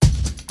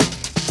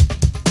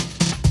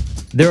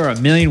There are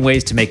a million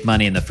ways to make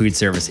money in the food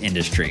service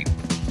industry.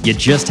 You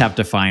just have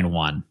to find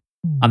one.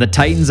 On the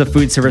Titans of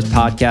Food Service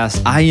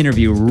podcast, I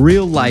interview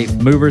real-life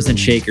movers and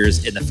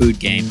shakers in the food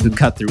game who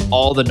cut through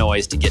all the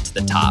noise to get to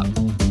the top.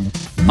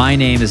 My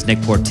name is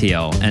Nick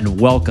Portillo, and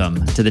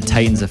welcome to the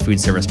Titans of Food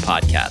Service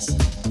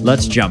podcast.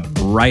 Let's jump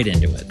right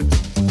into it.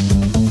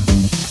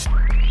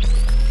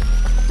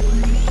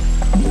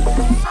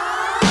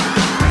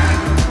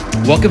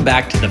 Welcome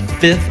back to the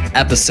 5th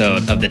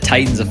episode of the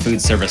Titans of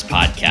Food Service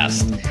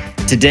podcast.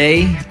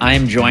 Today, I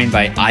am joined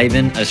by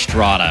Ivan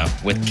Estrada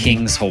with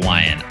King's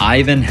Hawaiian.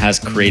 Ivan has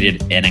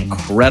created an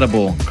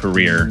incredible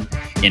career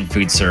in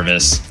food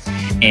service,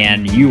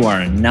 and you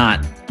are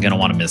not going to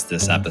want to miss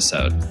this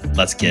episode.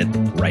 Let's get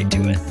right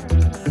to it.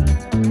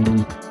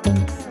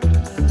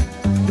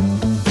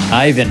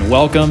 Ivan,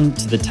 welcome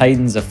to the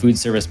Titans of Food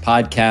Service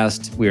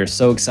podcast. We are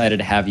so excited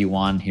to have you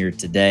on here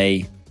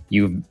today.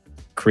 You've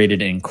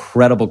created an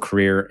incredible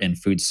career in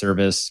food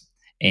service,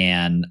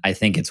 and I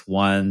think it's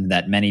one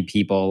that many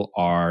people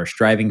are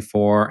striving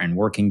for and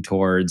working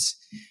towards.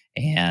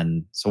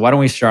 And so why don't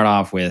we start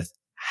off with,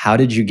 how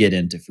did you get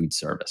into food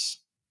service?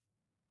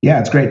 Yeah,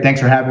 it's great. Thanks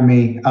for having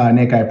me,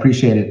 Nick. I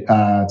appreciate it.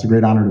 It's a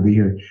great honor to be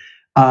here.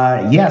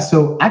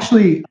 So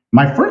actually,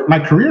 my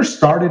career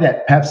started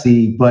at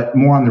Pepsi, but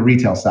more on the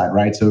retail side,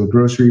 right? So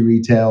grocery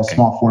retail,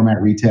 small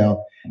format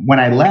retail. When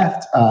I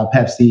left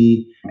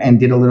Pepsi and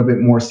did a little bit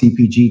more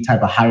CPG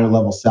type of higher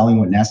level selling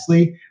with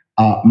Nestle,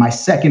 my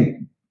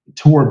second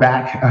tour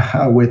back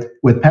with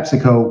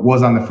PepsiCo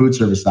was on the food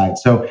service side.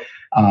 So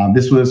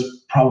this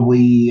was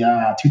probably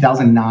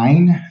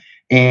 2009.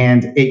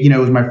 And it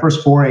was my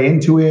first foray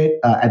into it.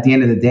 At the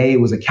end of the day,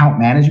 it was account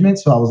management.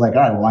 So I was like,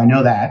 all right, well, I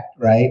know that,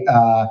 right?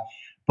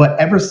 But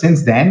ever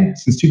since then,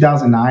 since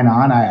 2009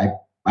 on,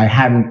 I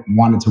haven't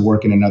wanted to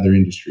work in another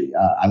industry.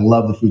 I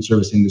love the food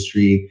service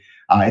industry.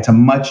 It's a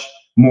much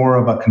more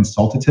of a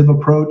consultative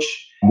approach,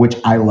 which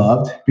I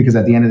loved, because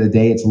at the end of the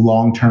day, it's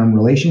long-term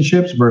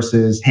relationships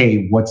versus,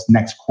 hey, what's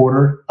next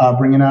quarter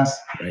bringing us?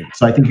 Right.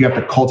 So I think you have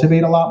to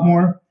cultivate a lot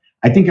more.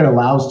 I think it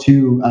allows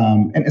to,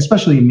 and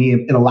especially me,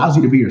 it allows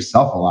you to be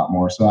yourself a lot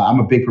more. So I'm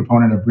a big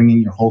proponent of bringing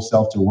your whole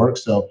self to work.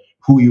 So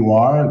who you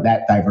are,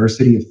 that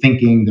diversity of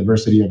thinking,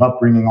 diversity of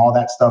upbringing, all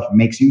that stuff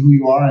makes you who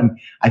you are. And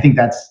I think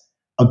that's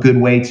a good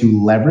way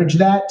to leverage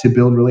that to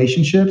build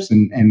relationships.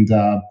 And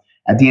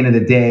at the end of the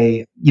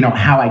day,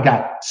 how I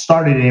got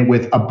started in it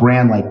with a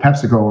brand like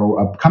PepsiCo,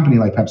 or a company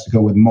like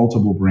PepsiCo with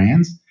multiple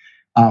brands,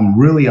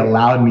 really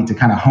allowed me to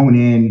kind of hone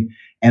in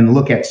and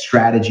look at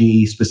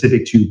strategy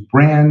specific to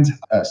brand,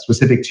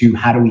 specific to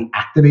how do we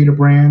activate a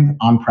brand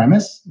on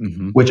premise,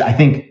 which I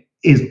think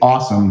is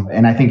awesome.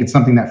 And I think it's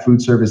something that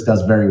food service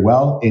does very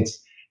well. It's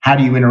how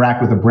do you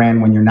interact with a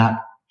brand when you're not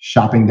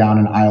shopping down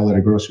an aisle at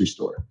a grocery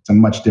store? It's a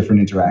much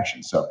different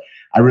interaction. So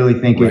I really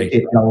think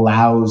it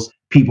allows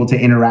people to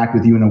interact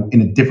with you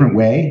in a different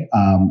way,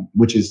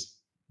 which is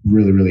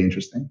really, really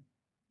interesting.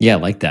 Yeah, I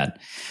like that.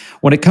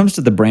 When it comes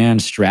to the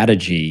brand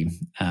strategy,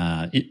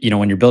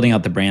 when you're building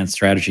out the brand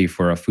strategy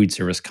for a food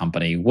service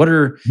company,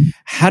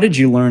 how did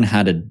you learn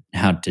how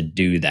to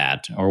do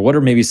that? Or what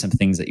are maybe some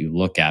things that you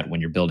look at when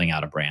you're building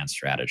out a brand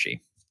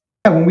strategy?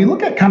 Yeah, when we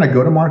look at kind of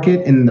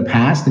go-to-market in the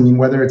past,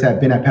 whether it's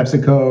been at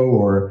PepsiCo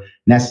or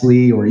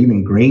Nestle or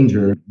even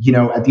Granger,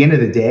 at the end of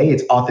the day,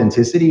 it's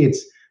authenticity.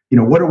 It's,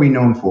 what are we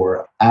known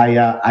for?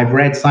 I've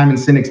read Simon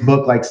Sinek's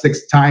book like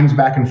 6 times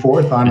back and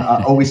forth on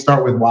always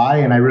start with why,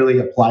 and I really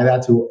apply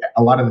that to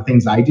a lot of the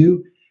things I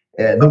do.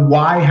 The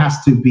why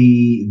has to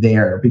be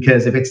there,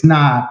 because if it's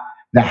not,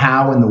 the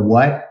how and the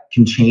what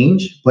can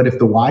change, but if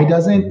the why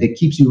doesn't, it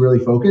keeps you really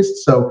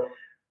focused. So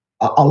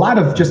a lot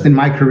of just in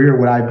my career,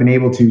 what I've been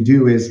able to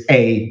do is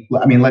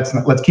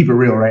let's keep it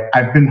real, right?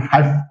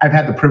 I've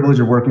had the privilege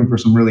of working for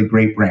some really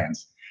great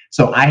brands.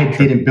 So I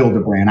didn't build a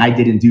brand. I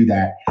didn't do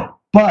that.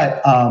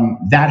 But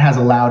that has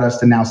allowed us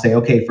to now say,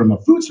 okay, from a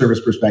food service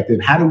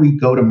perspective, how do we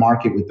go to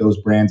market with those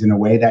brands in a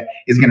way that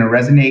is going to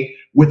resonate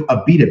with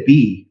a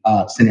B2B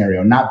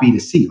scenario, not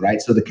B2C,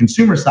 right? So the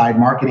consumer side,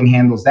 marketing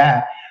handles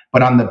that.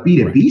 But on the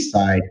B2B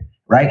side,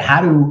 right,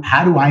 how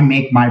do I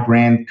make my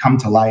brand come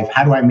to life?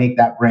 How do I make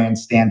that brand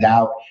stand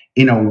out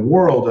in a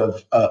world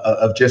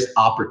of just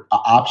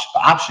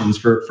options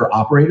for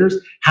operators?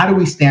 How do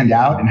we stand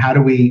out, and how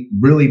do we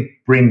really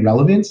bring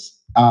relevance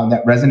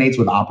that resonates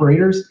with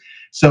operators?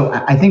 So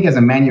I think as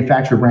a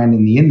manufacturer brand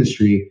in the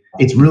industry,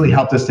 it's really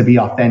helped us to be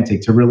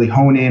authentic, to really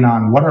hone in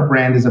on what our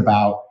brand is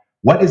about,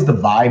 what is the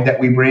vibe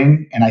that we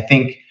bring. And I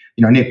think,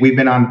 Nick, we've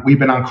been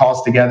on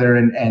calls together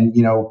and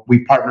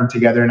we've partnered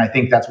together. And I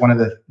think that's one of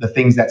the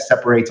things that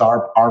separates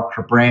our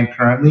brand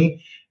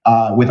currently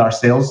with our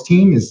sales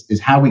team is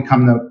how we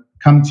come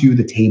to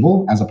the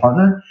table as a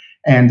partner.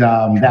 And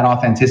that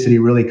authenticity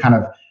really kind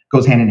of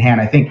goes hand in hand.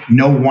 I think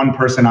no one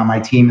person on my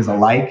team is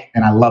alike.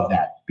 And I love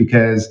that,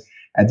 because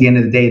at the end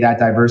of the day, that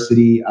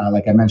diversity,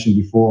 like I mentioned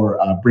before,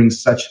 brings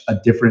such a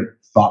different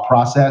thought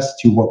process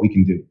to what we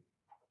can do.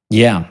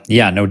 Yeah,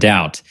 no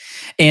doubt.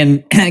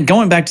 And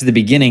going back to the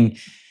beginning,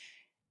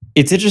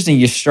 It's interesting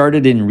you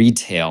started in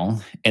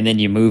retail and then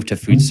you moved to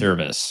food Mhm.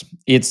 service.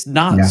 It's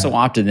not so Yeah.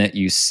 often that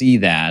you see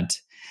that.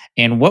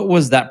 And what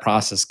was that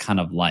process kind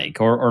of like?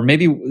 Or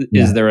maybe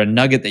is Yeah. there a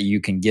nugget that you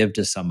can give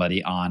to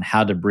somebody on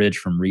how to bridge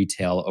from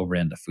retail over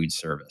into food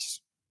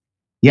service?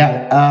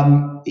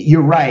 Yeah,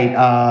 you're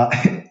right.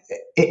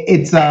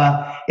 It's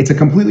a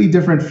completely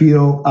different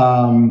feel.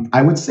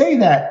 I would say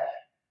that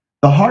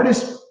the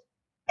hardest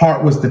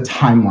part was the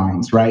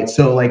timelines, right?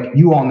 So, like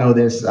you all know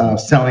this,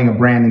 selling a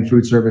brand in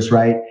food service,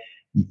 right?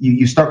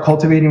 You start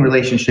cultivating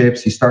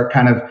relationships, you start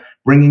kind of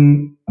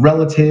bringing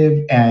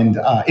relative and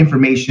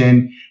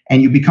information,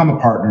 and you become a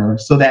partner.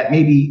 So that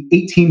maybe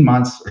 18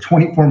 months or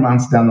 24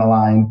 months down the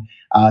line,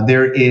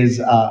 there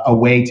is a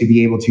way to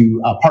be able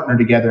to partner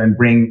together and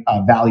bring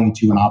value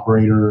to an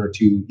operator or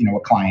to a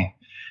client.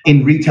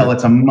 In retail, Sure.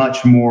 it's a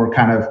much more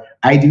kind of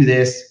I do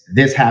this,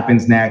 this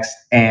happens next,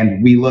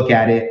 and we look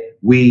at it,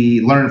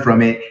 we learn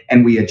from it,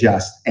 and we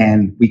adjust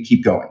and we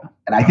keep going.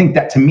 And I think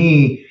that to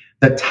me,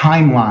 the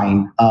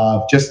timeline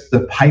of just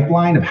the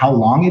pipeline of how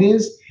long it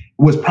is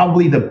was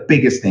probably the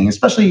biggest thing,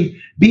 especially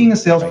being a Right.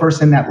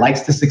 salesperson that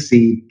likes to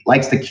succeed,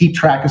 likes to keep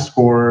track of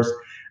scores,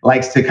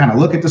 likes to kind of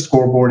look at the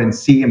scoreboard and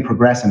see and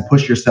progress and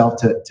push yourself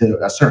to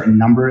a certain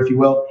number, if you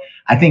will.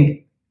 I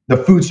think the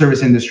food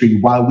service industry,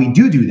 while we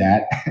do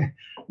that,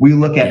 we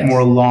look at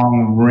more Yes.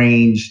 long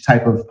range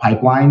type of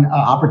pipeline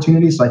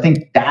opportunities. So I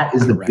think that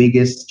is the Correct.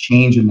 biggest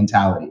change in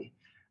mentality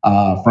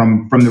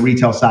from the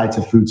retail side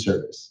to food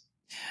service.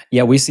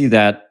 Yeah, we see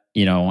that,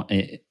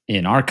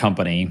 in our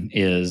company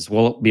is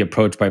we'll be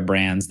approached by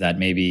brands that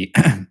maybe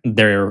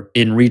they're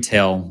in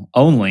retail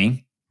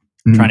only,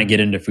 trying to Mhm. get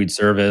into food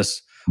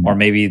service, or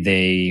maybe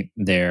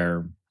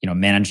their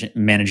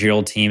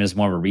managerial team is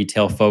more of a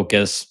retail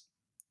focus,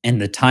 and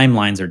the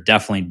timelines are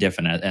definitely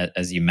different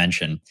as you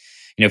mentioned.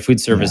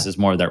 Food service Yeah. is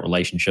more of that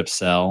relationship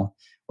sell,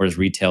 whereas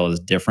retail is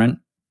different.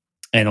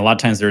 And a lot of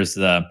times there's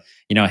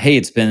hey,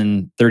 it's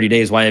been 30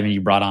 days, why haven't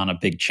you brought on a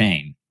big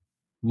chain?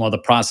 Well, the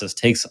process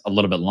takes a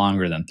little bit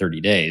longer than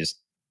 30 days.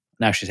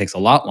 It actually takes a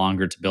lot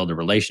longer to build a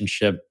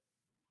relationship.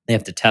 They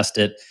have to test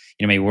it,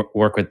 maybe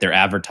work with their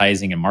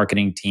advertising and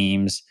marketing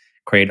teams,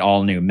 create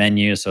all new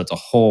menus. So it's a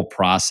whole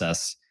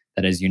process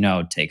that, as you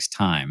know, takes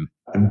time.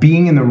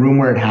 Being in the room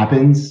where it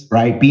happens,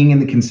 right? Being in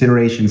the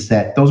consideration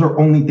set, those are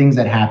only things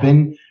that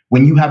happen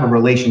when you have a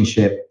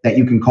relationship that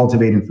you can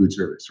cultivate in food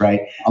service,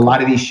 right? A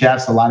lot of Correct. these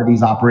chefs, a lot of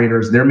these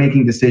operators, they're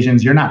making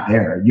decisions. You're not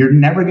there. You're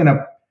never going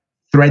to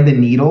thread the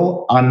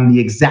needle on the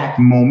exact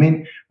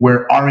moment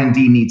where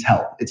R&D needs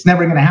help. It's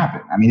never going to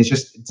happen. I mean, it's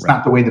Right.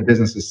 not the way the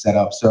business is set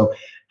up. So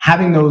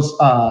having those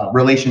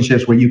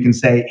relationships where you can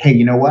say, hey,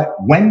 you know what?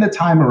 When the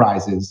time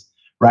arises,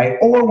 right,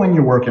 or when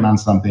you're working on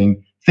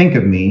something, think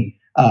of me.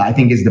 I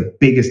think is the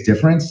biggest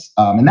difference,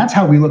 and that's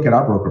how we look at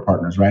our broker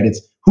partners, right? It's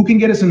who can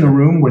get us in the Sure.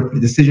 room where the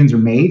decisions are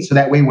made, so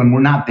that way when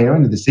we're not there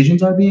and the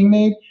decisions are being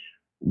made,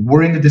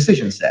 we're in the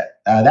decision set.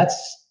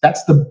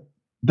 That's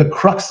the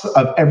crux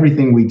of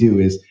everything we do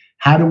is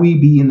how do we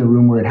be in the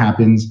room where it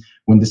happens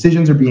when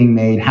decisions are being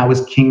made? How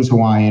is King's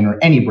Hawaiian or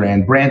any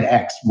brand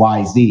X,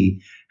 Y,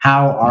 Z?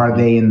 How are Mhm.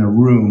 they in the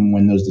room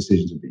when those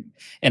decisions are being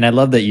And I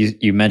love that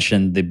you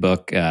mentioned the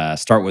book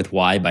 "Start with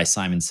Why" by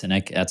Simon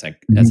Sinek. made? That's a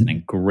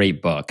Mhm.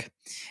 great book.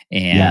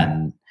 Yeah.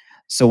 And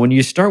so when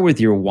you start with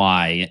your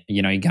why,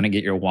 you kind of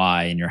get your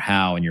why and your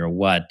how and your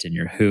what and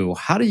your who.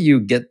 How do you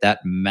get that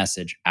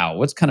message out?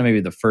 What's kind of maybe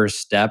the first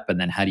step, and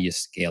then how do you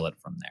scale it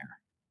from there?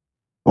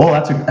 Well,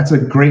 that's a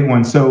great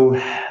one. So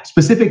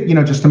specific,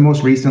 just to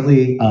most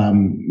recently,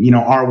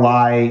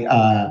 RY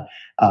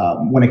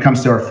when it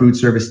comes to our food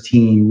service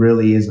team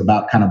really is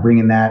about kind of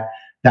bringing that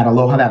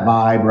aloha, that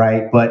vibe,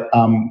 right? But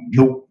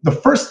the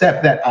first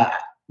step that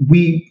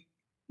we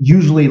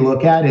usually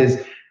look at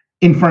is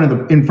in front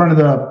of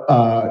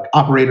the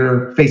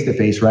operator face to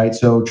face, right?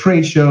 So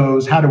trade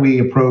shows, how do we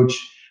approach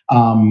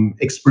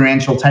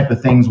experiential type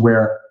of things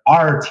where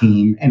our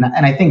team and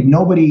I think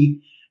nobody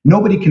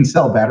can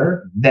sell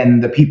better than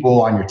the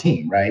people on your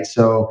team, right?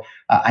 So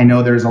I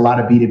know there's a lot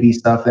of B2B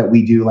stuff that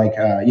we do, like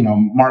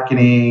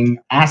marketing,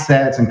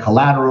 assets, and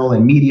collateral,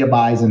 and media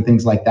buys, and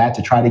things like that,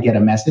 to try to get a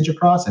message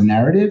across, a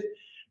narrative.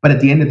 But at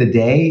the end of the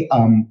day,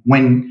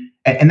 when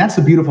and that's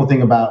the beautiful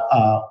thing about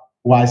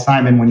why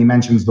Simon, when he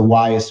mentions the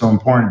why, is so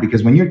important,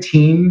 because when your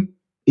team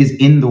is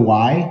in the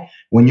why,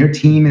 when your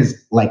team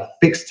is like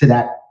fixed to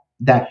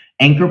that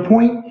anchor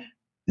point,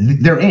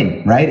 they're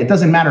in, right? It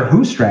doesn't matter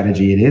whose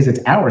strategy it is, it's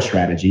our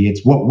strategy,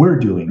 it's what we're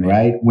doing, Right.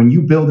 right? When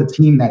you build a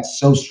team that's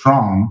so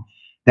strong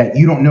that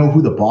you don't know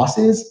who the boss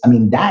is, I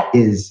mean, that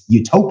is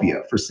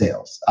utopia for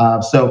sales.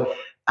 So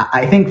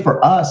I think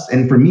for us,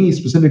 and for me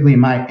specifically in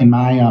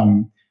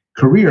my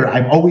career,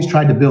 I've always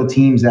tried to build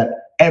teams that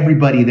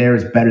everybody there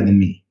is better than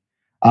me.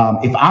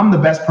 If I'm the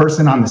best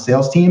person on the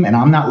sales team and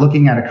I'm not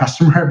looking at a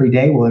customer every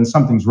day, well, then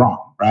something's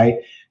wrong, right?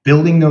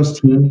 Building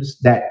those teams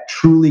that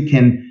truly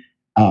can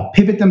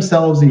pivot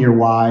themselves in your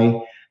why,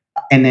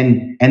 and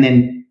then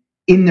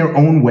in their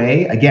own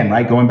way, again,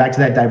 right, going back to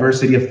that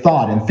diversity of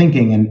thought and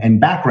thinking and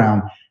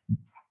background,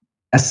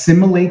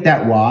 assimilate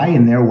that why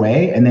in their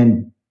way, and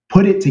then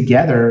put it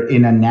together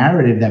in a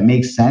narrative that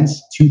makes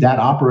sense to that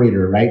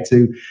operator, right?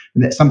 To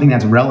something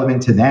that's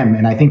relevant to them.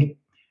 And I think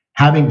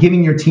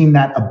giving your team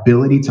that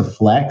ability to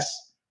flex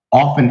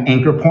off an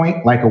anchor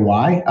point like a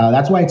why,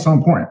 that's why it's so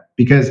important.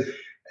 Because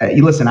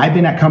you listen, I've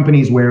been at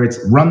companies where it's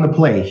run the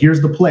play.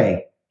 Here's the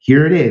play.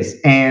 Here it is.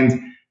 And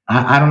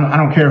I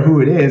don't care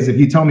who it is. If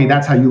you tell me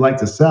that's how you like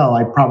to sell,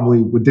 I probably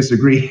would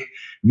disagree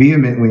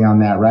vehemently on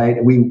that. Right?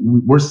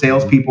 We're Mhm.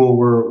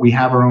 salespeople. We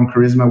have our own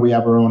charisma. We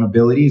have our own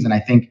abilities. And I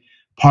think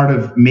part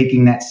of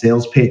making that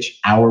sales pitch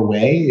our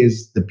way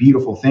is the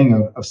beautiful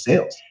thing of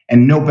sales.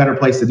 And no better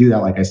place to do that,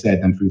 like I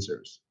said, than food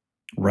service.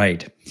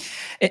 Right.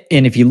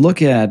 And if you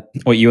look at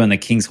what you and the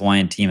King's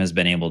Hawaiian team has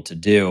been able to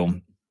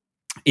do,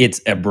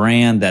 it's a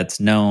brand that's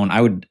known,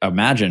 I would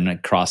imagine,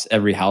 across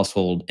every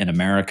household in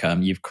America.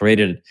 You've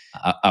created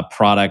a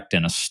product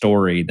and a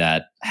story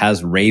that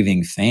has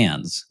raving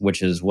fans,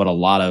 which is what a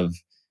lot of,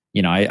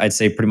 I'd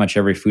say pretty much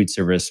every food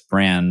service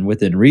brand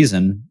within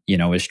reason,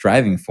 is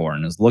striving for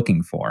and is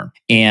looking for.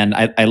 And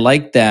I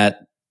like that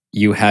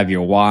you have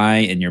your why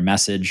and your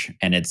message,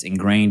 and it's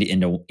ingrained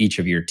into each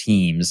of your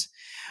teams.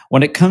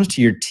 When it comes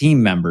to your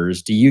team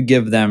members, do you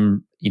give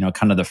them,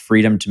 kind of the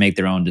freedom to make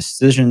their own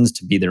decisions,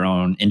 to be their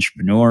own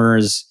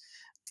entrepreneurs?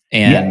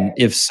 And Yeah,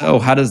 if so,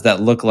 how does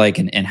that look like?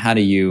 And how do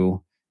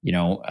you, you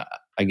know, uh,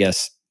 I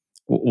guess,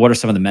 what are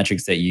some of the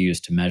metrics that you use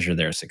to measure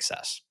their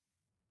success?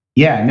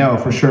 Yeah, no,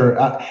 for sure.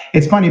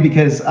 It's funny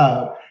because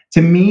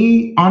to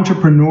me,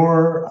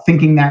 entrepreneur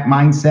thinking that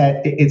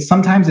mindset,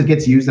 sometimes it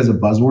gets used as a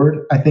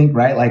buzzword. I think,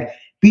 right? Like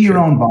be your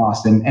Sure. own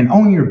boss and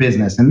own your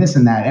business and this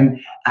and that. And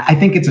I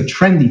think it's a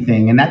trendy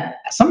thing. And that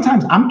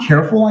sometimes I'm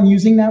careful on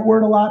using that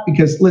word a lot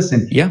because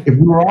listen, Yeah. if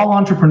we were all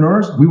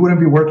entrepreneurs, we wouldn't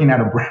be working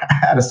at a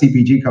at a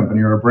CPG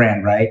company or a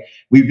brand, right?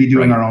 We'd be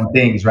doing Right. our own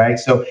things, right?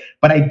 So,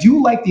 but I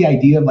do like the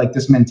idea of like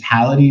this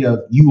mentality of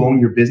you own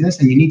your business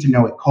and you need to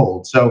know it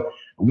cold. So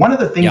one of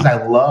the things Yeah.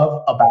 I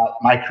love about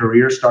my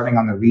career starting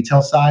on the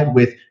retail side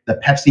with the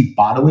Pepsi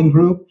bottling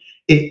group,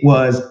 it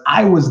was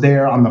I was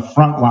there on the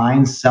front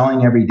lines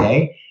selling every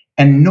day,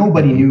 and Hmm.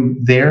 nobody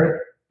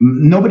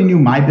knew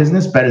my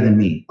business better than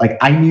me. Like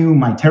I knew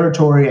my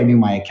territory, I knew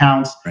my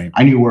accounts, Right.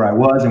 I knew where I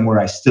was and where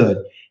I stood.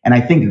 And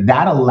I think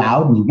that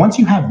allowed me, once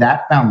you have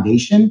that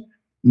foundation,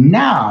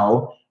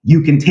 now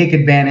you can take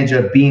advantage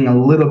of being a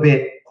little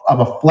bit of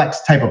a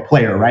flex type of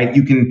player, right?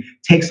 You can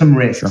take some Sure.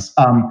 risks.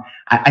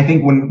 I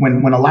think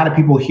when a lot of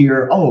people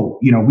hear, oh,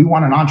 we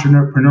want an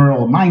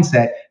entrepreneurial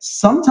mindset,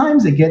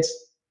 sometimes it gets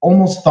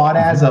almost thought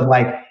as Hmm. of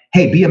like,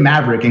 hey, be a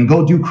maverick and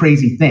go do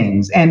crazy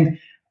things. And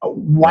Right.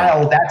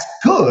 while that's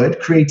good,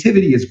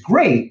 creativity is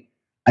great.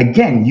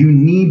 Again, you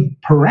need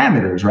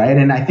parameters, right?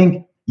 And I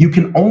think you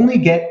can only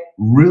get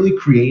really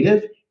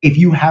creative if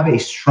you have a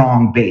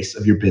strong base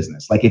of your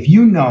business. Like if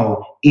you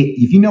know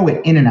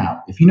it in and out,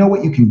 if you know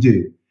what you can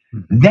do, Hmm.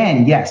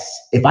 then yes,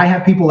 if I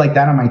have people like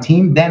that on my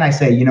team, then I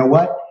say, you know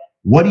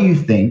what do you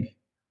think?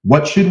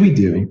 What should we Right.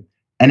 do?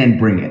 And then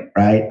bring it,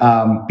 right?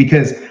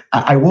 Because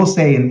I will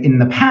say in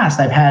the past,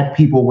 I've had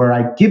people where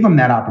I give them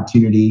that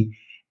opportunity,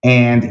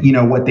 and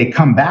what they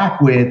come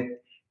back with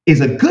is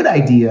a good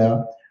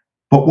idea,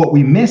 but what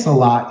we miss a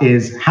lot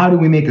is how do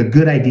we make a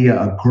good idea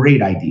a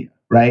great idea,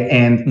 right?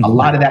 And a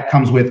lot Right. of that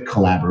comes with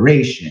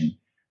collaboration,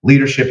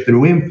 leadership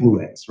through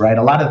influence, right?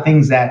 A lot of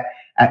things that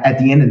at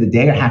the end of the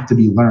day have to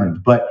be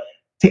learned. But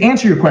to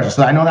answer your question,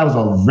 so I know that was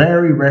a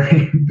very,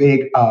 very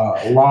big,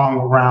 long,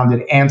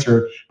 rounded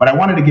answer, but I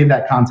wanted to give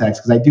that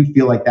context because I do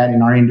feel like that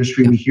in our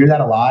industry, Yeah. we hear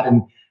that a lot.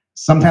 And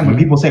sometimes when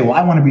Hmm. people say, well,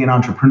 I want to be an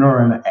entrepreneur,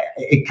 and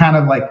it kind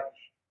of like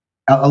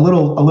a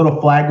little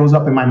flag goes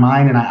up in my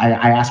mind, and I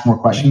ask more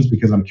Right. questions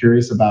because I'm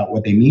curious about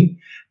what they mean.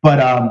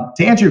 But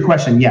to answer your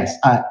question, yes,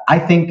 I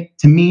think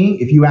to me,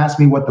 if you ask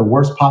me what the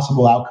worst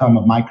possible outcome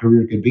of my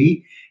career could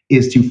be,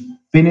 is to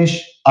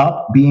finish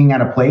up being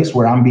at a place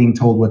where I'm being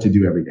told what to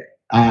do every day.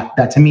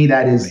 That to me,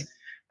 Right.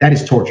 that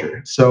is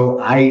torture. So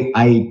I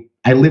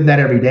live that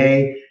every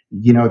day.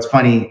 It's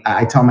funny.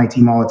 I tell my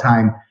team all the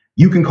time,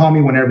 you can call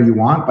me whenever you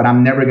want, but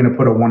I'm never going to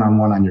put a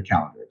one-on-one on your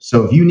calendar.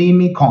 So if you need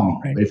me, call me.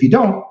 Right. But if you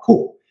don't,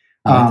 cool.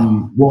 I like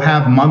that. We'll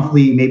have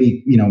monthly,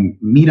 maybe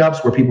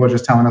meetups where people are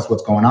just telling us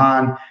what's going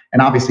on,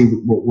 and obviously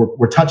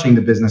we're touching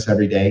the business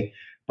every day.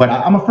 But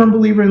I'm a firm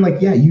believer in like,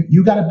 yeah,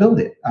 you got to build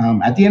it.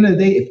 At the end of the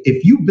day,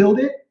 if you build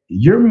it,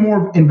 you're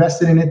more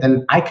invested in it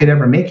than I could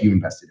ever make you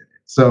invested in it.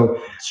 So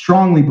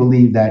strongly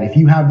believe that if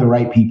you have the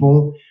right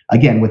people,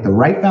 again, with the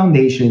right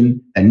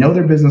foundation that know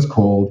their business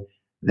cold,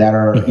 that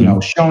are Hmm.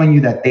 showing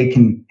you that they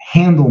can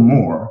handle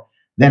more,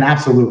 then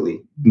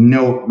absolutely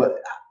no. But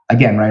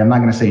again, right, I'm not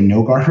going to say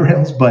no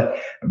guardrails, but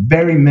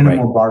very Right.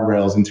 minimal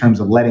guardrails in terms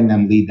of letting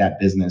them lead that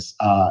business.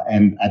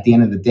 And at the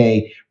end of the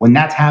day, when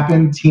that's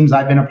happened, teams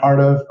I've been a part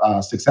of,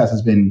 success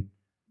has been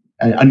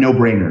a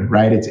no-brainer,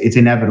 right? It's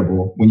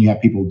inevitable when you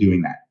have people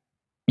doing that.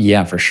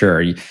 Yeah, for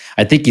sure.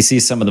 I think you see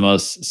some of the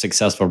most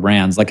successful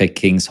brands, like a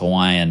King's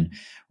Hawaiian,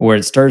 where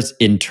it starts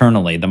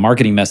internally. The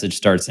marketing message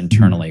starts Mhm.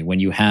 internally when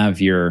you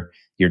have your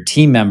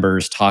team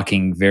members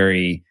talking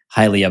very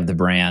highly of the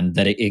brand.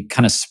 That it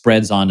kind of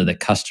spreads onto the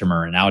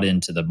customer and out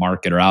into the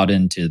market or out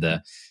into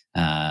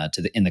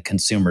to the in the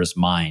consumer's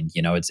mind.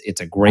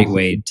 It's a great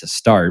way Absolutely. to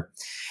start.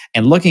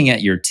 And looking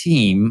at your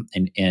team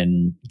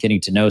and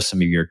getting to know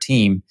some of your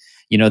team,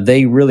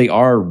 they really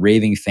are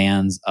raving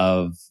fans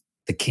of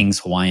the King's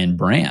Hawaiian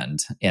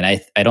brand. And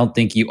I don't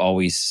think you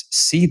always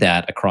see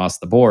that across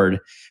the board,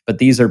 but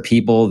these are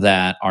people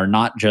that are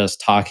not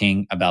just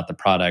talking about the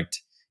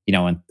product,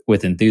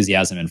 with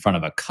enthusiasm in front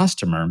of a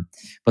customer,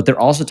 but they're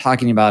also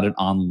talking about it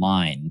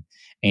online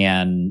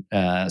and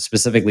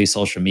specifically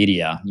social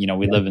media. We Yeah.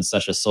 live in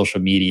such a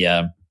social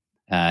media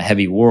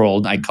heavy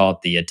world. I call it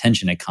the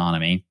attention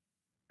economy.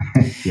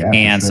 Yeah, for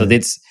And so sure.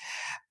 that's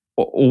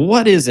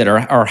what is it,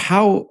 or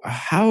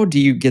how do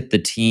you get the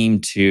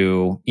team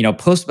to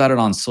post about it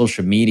on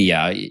social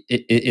media?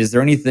 Is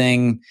there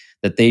anything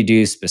that they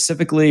do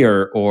specifically,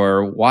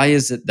 or why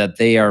is it that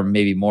they are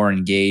maybe more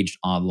engaged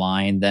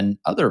online than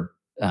other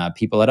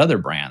people at other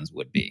brands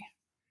would be?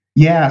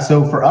 Yeah,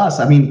 so for us,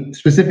 I mean,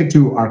 specific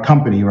to our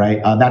company,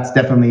 right? That's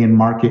definitely in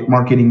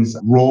marketing's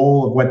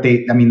role of what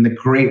they. I mean, the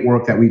great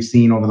work that we've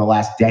seen over the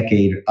last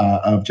decade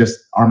of just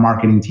our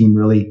marketing team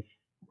really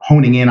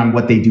honing in on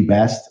what they do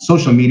best.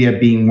 Social media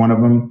being one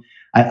of them.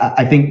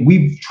 I think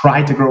we've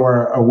tried to grow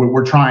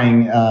we're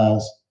trying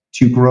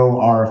to grow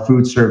our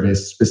food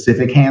service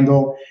specific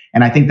handle,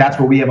 and I think that's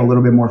where Right. we have a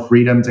little bit more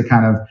freedom to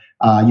kind of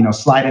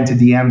slide into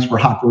DMs for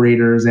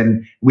operators.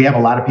 And we have a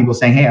lot of people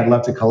saying, "Hey, I'd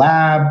love to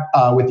collab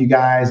with you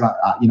guys.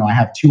 I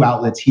have 2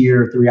 outlets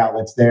here, 3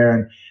 outlets there,"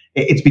 and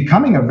it's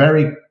becoming a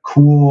very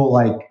cool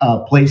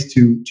place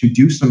to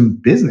do some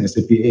business.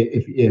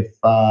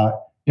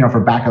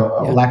 For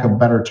Yeah. lack of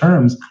better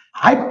terms,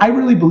 I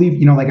really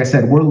believe, like I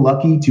said, we're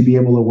lucky to be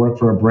able to work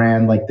for a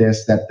brand like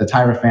this that the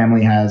Tyra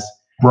family has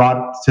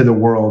brought to the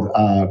world.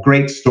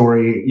 Great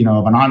story,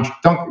 of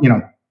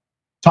an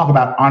talk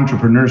about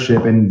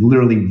entrepreneurship and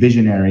literally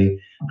visionary.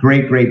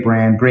 Great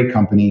brand, great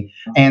company.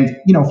 And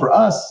for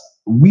us,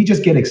 we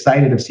just get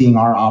excited of seeing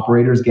our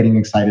operators getting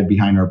excited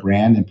behind our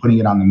brand and putting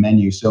it on the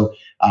menu. So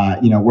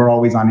we're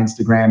always on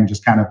Instagram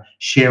just kind of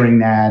sharing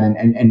that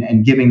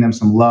and giving them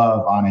some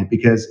love on it,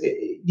 because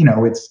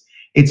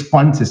it's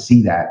fun to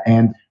see that.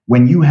 And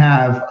when you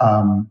have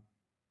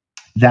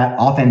that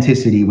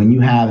authenticity, when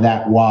you have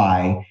that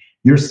why,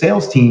 your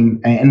sales team,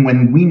 and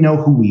when we know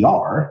who we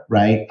are,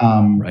 right?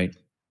 Right.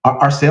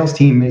 Our sales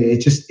team,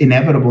 it's just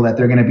inevitable that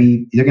they're going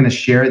to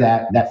share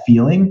that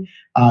feeling,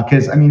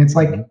 because I mean,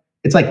 Mhm.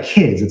 it's like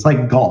kids, it's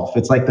like golf,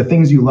 it's like the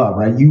things you love,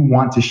 right? You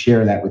want to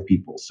share that with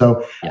people.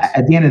 So Yes.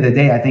 at the end of the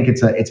day, I think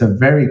it's a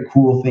very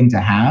cool thing to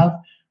have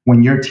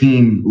when your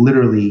team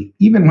literally,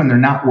 even when they're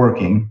not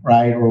working,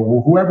 right,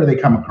 or whoever they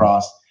come Mhm.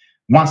 across,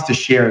 wants to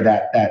share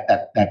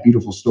that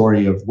beautiful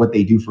story of what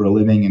they do for a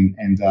living,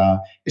 and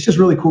it's just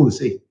really cool to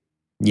see.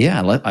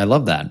 Yeah, I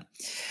love that.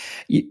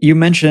 You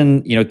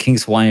mentioned,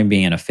 King's Hawaiian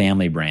being a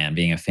family brand,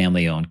 being a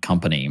family-owned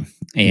company,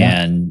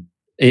 Yeah, and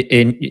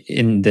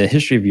in the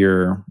history of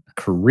your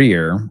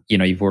career,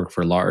 you've worked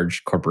for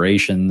large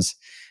corporations,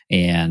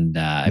 and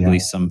I yeah.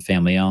 believe some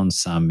family-owned,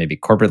 some maybe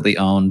corporately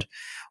owned.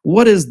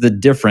 What is the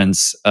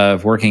difference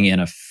of working in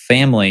a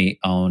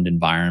family-owned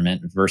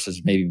environment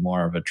versus maybe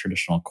more of a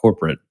traditional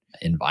corporate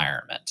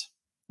environment?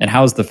 And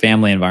how has the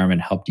family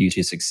environment helped you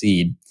to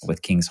succeed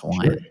with King's Sure.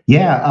 Hawaiian?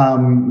 Yeah,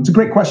 it's a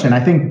great question. I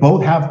think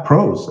both have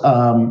pros.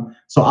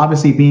 So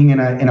obviously, being in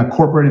a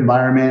corporate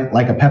environment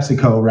like a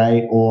PepsiCo,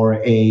 right,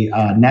 or a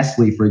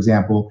Nestle, for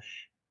example,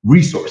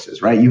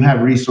 resources, right? You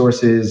have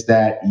resources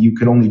that you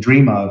could only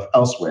dream of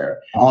elsewhere.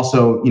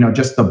 Also,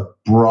 just the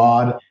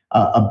broad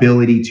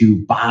ability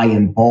to buy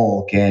in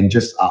bulk, and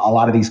just a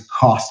lot of these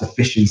cost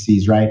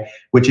efficiencies, right?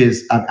 Which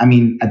is, I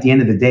mean, at the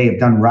end of the day, if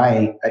done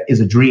right, is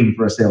a dream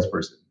for a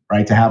salesperson,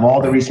 right? To have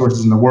all the Right.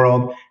 resources in the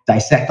world,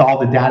 dissect all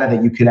the data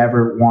that you could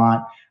ever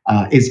want.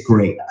 Is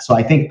great. So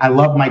I think I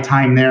love my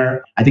time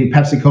there. I think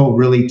PepsiCo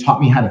really taught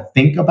me how to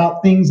think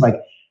about things like,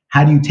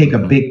 how do you take a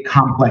Mhm. big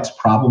complex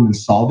problem and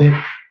solve it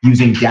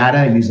using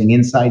data, using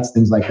insights,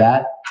 things like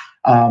that.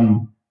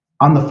 Um,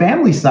 on the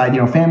family side,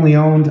 family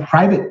owned,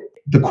 private.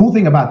 The cool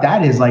thing about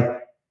that is, like,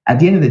 at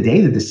the end of the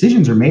day, the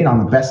decisions are made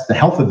on the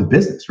health of the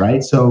business,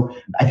 right? So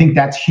I think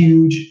that's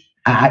huge.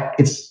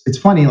 It's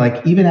funny,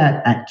 like, even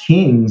at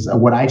Kings,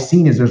 what I've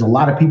seen is there's a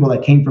lot of people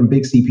that came from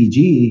big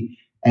CPG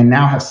and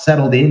now have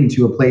settled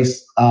into a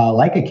place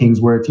like a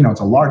Kings, where it's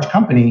a large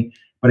company,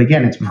 but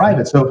again, it's Mhm.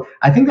 private. So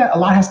I think that a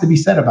lot has to be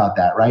said about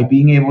that, right?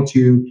 Being able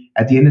to,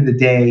 at the end of the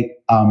day,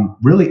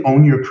 really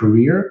own your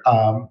career.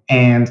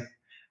 And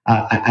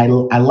I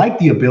like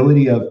the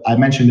ability of, I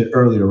mentioned it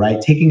earlier,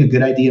 right? Taking a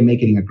good idea,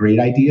 making it a great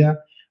idea.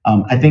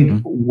 I think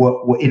Mhm.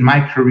 what in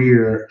my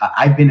career,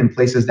 I've been in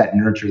places that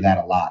nurture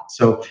that a lot.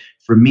 So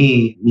for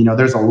me,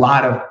 there's a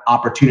lot of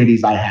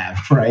opportunities I have,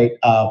 right?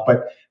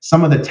 But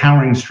some of the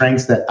towering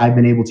strengths that I've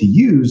been able to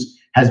use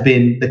has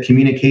been the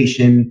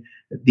communication,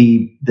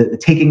 the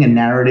taking a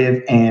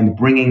narrative and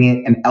bringing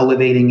it and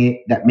elevating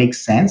it that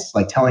makes sense,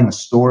 like telling a Mhm.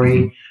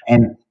 story,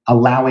 and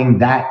allowing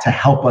that to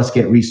help us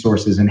get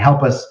resources and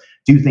help us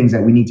do things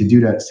that we need to do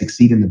to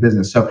succeed in the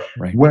business. So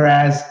Right.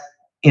 whereas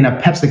in a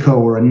PepsiCo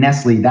or a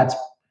Nestle, that's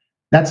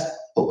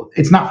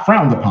it's not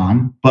frowned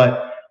upon,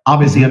 but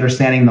obviously Hmm.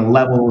 understanding the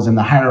levels and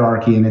the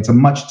hierarchy, and it's a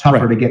much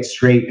tougher Right. to get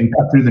straight and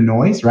cut through the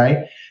noise, right?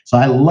 So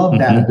I love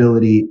that Hmm.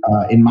 ability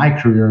in my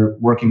career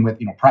working with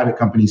private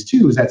companies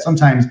too. Is that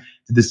sometimes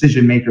the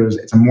decision makers,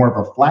 it's a more of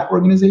a flat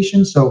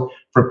organization. So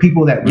for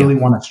people that Yeah. really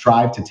want to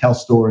strive to tell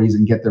stories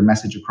and get their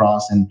message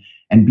across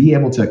and be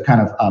able to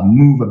kind of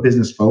move a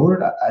business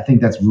forward, I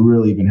think that's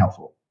really been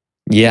helpful.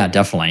 Yeah,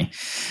 definitely.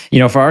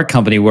 For our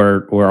company,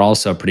 we're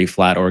also a pretty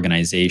flat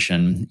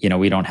organization.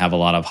 We don't have a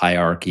lot of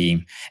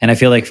hierarchy, and I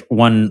feel like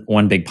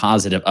one big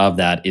positive of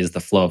that is the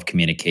flow of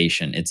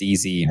communication. It's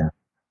easy. Yeah,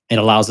 It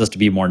allows us to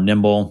be more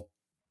nimble.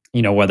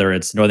 Whether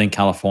it's Northern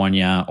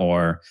California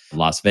or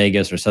Las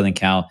Vegas or Southern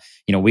Cal,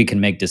 we can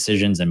make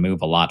decisions and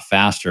move a lot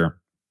faster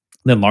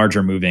than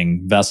larger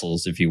moving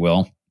vessels, if you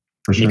will,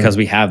 for because sure.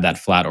 we have that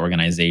flat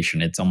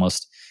organization. It's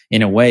almost,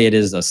 in a way, it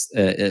is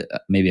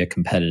maybe a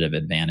competitive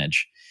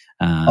advantage.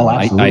 Oh,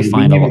 I absolutely. Being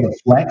find a able lot. to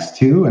flex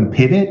too and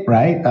pivot,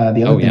 right?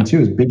 The other Oh thing yeah, too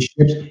is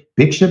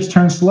big ships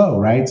turn slow,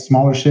 right?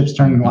 Smaller ships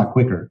turn a lot hmm,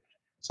 quicker.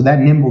 So that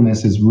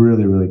nimbleness is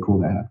really, really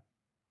cool to have.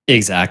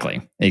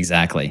 exactly,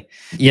 exactly.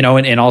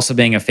 And also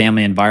being a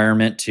family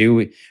environment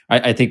too.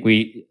 I think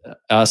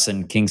us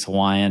and Kings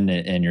Hawaiian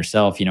and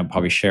yourself,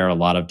 probably share a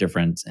lot of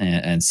different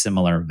and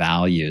similar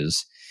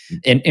values.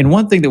 And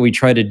one thing that we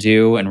try to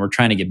do, and we're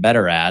trying to get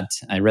better at,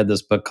 I read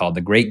this book called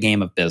The Great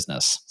Game of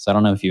Business. So I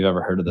don't know if you've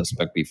ever heard of this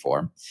book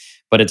before,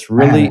 but it's I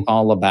really haven't.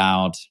 all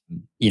about,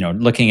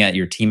 looking at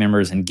your team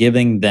members and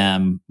giving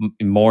them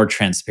more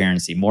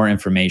transparency, more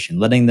information,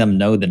 letting them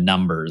know the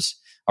numbers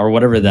or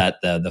whatever Mhm. that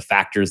the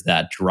factors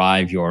that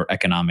drive your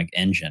economic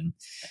engine.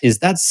 Is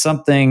that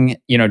something,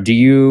 do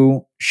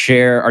you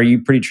share? Are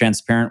you pretty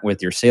transparent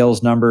with your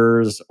sales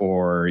numbers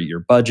or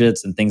your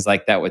budgets and things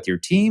like that with your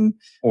team,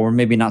 or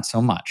maybe not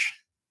so much?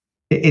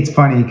 It's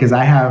funny because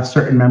I have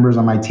certain members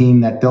on my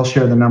team that they'll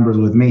share the numbers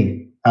with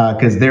me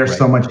because they're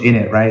so Right. much in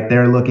it, right?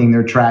 They're looking,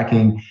 they're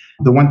tracking.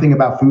 The one thing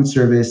about food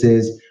service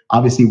is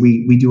obviously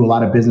we do a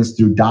lot of business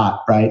through dot,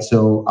 right?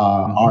 So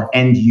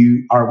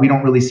Hmm. we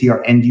don't really see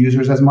our end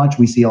users as much.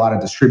 We see a lot of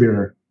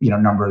distributor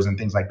numbers and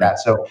things like Right. that.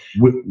 So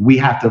we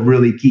have to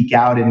really geek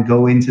out and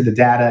go into the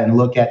data and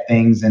look at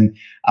things. And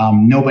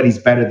nobody's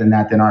better than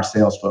that than our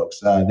sales folks.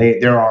 They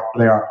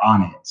are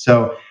on it.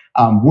 So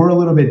we're a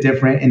little bit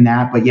different in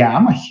that, but yeah,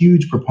 I'm a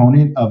huge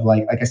proponent of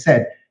like I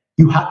said,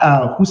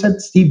 who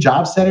said Steve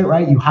Jobs said it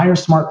right? You hire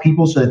smart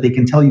people so that they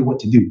can tell you what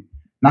to do,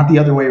 not the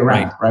other way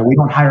around, Right. right? We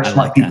don't hire I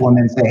smart like that. people and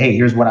then say, hey,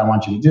 here's what I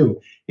want you to do.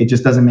 It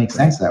just doesn't make Right.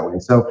 sense that way.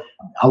 So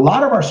a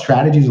lot of our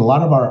strategies, a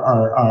lot of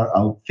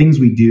our things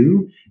we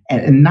do,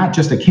 and not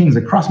just at Kings,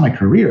 across my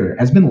career,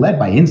 has been led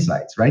by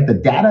insights, right? The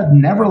data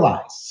never Right.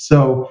 lies.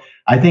 So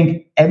I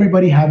think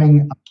everybody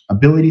having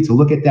ability to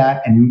look at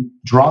that and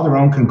draw their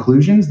own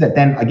conclusions that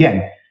then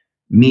again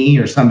me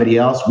or somebody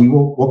else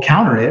we'll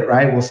counter it,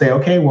 right? We'll say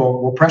okay, well,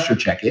 we'll pressure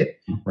check it,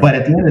 but Right.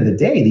 at the end of the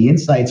day the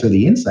insights are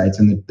the insights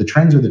and the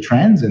trends are the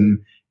trends, and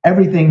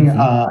everything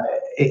Hmm.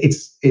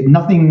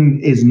 nothing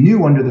is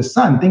new under the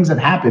sun. Things have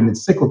happened,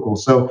 it's cyclical.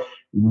 So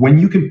when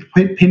you can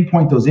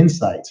pinpoint those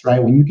insights,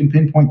 right, when you can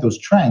pinpoint those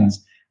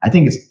trends, I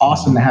think it's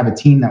awesome to Hmm. have a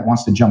team that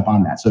wants to jump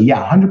on that. So yeah,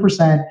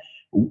 100%.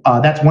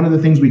 That's one of the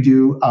things we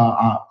do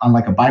on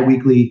like a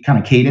biweekly kind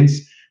of cadence.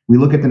 We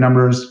look at the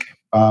numbers.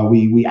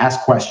 We ask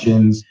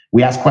questions.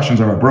 We ask questions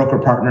of our broker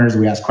partners.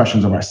 We ask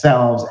questions of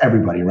ourselves.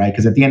 Everybody, right?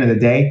 Because at the end of the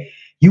day,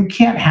 you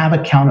can't have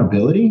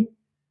accountability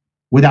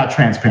without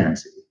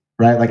transparency,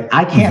 right? Like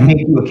I can't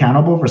make Hmm. you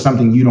accountable for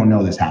something you don't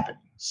know that's happening.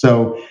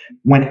 So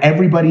when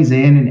everybody's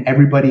in and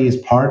everybody is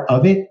part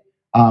of it,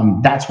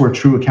 that's where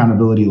true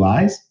accountability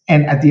lies.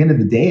 And at the end of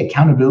the day,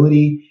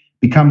 accountability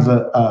becomes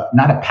a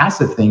not a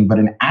passive thing, but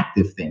an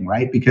active thing,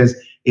 right? Because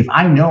if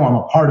I know I'm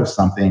a part of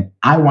something,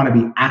 I want to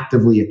be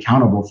actively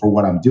accountable for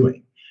what I'm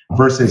doing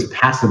versus Right.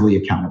 passively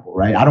accountable,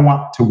 right? I don't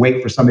want to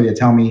wait for somebody to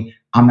tell me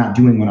I'm not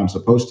doing what I'm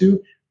supposed to.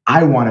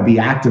 I want to be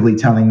actively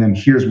telling them,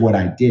 here's what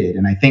I did.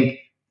 And I think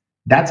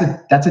that's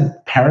a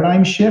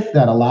paradigm shift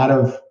that a lot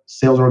of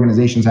sales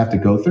organizations have to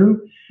go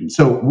through.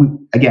 So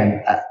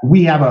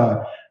we have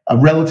a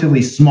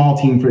relatively small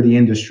team for the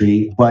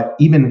industry, but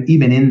even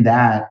in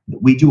that,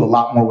 we do a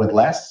lot more with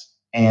less.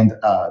 And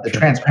the Sure.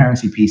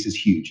 transparency piece is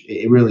huge.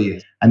 It really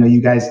is. I know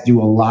you guys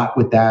do a lot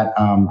with that.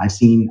 I've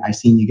seen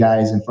you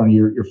guys in front of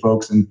your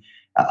folks, and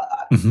uh,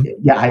 Hmm.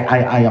 yeah,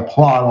 I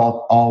applaud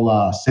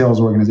all sales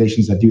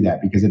organizations that do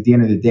that, because at the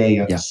end of the day,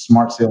 a Yeah.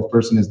 smart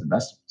salesperson is the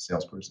best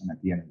salesperson at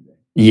the end of the day.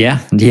 Yeah.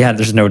 Yeah.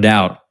 There's no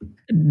doubt.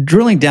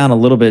 Drilling down a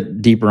little bit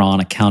deeper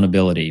on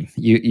accountability,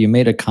 you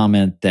made a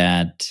comment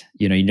that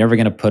you're never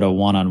going to put a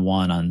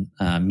one-on-one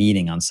on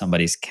meeting on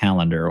somebody's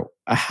calendar.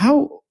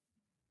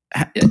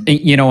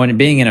 And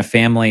being in a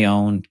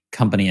family-owned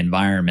company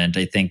environment,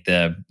 I think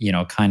the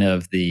kind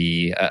of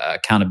the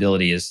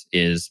accountability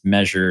is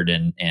measured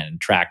and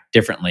tracked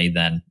differently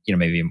than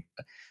maybe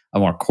a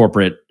more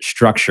corporate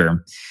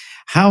structure.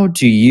 How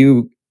do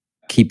you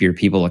keep your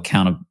people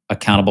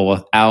accountable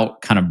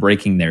without kind of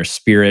breaking their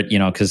spirit,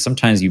 because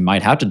sometimes you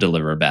might have to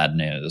deliver bad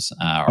news,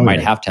 or Oh might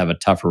yeah. have to have a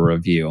tougher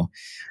review.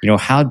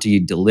 How do you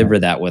Yeah. deliver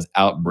that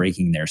without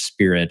breaking their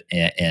spirit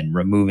and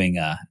removing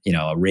a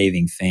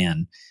raving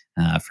fan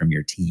from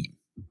your team?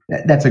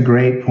 That's a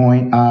great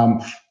point.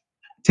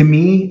 To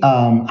me,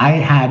 I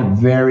had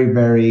very,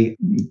 very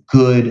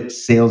good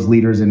sales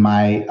leaders in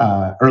my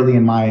early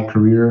in my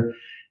career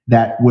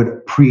that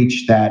would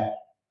preach that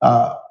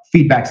uh,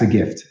 feedback's a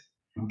gift,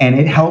 and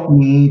it helped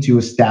me to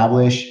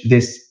establish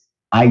this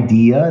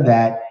idea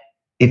that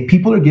if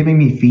people are giving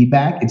me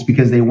feedback, it's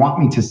because they want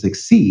me to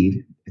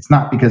succeed. It's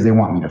not because they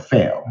want me to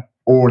fail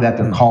or that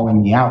they're Hmm.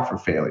 calling me out for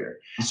failure.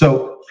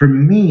 So for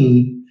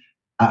me,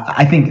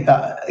 I think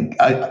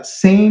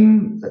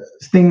same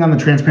thing on the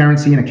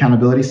transparency and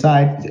accountability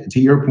side. To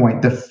your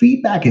point, the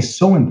feedback is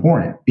so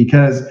important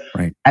because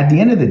Right. at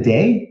the end of the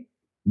day,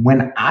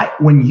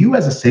 when you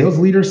as a sales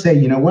leader say,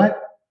 you know what,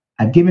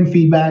 I've given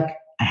feedback,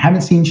 I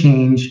haven't seen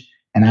change,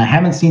 and I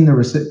haven't seen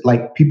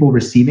like people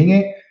receiving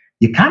it,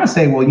 you kind of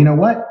say, well, you know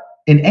what,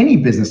 in any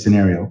business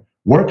scenario,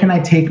 where can I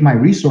take my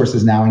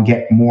resources now and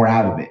get more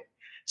out of it?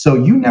 So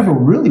you never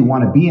Right. really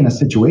want to be in a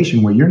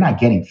situation where you're not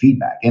getting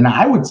feedback. And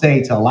I would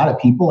say to a lot of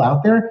people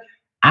out there,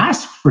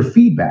 ask for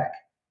feedback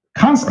Right.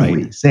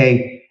 constantly.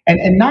 Say,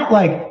 and not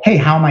like, hey,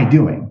 how am I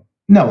doing?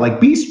 No, like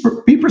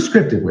be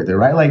prescriptive with it,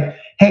 right? Like,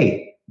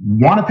 hey,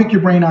 want to pick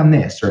your brain on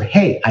this, or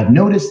hey, I've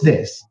noticed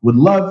this. Would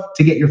love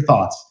to get your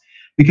thoughts.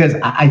 Because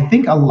I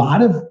think a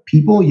lot of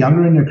people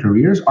younger in their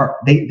careers are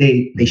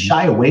they Hmm.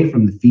 shy away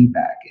from the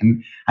feedback.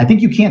 And I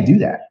think you can't do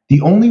that. The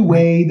only Right.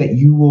 way that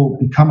you will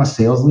become a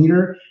sales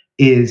leader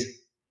is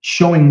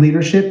showing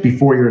leadership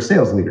before you're a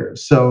sales leader.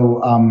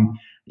 So,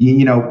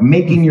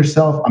 making Hmm.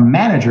 yourself a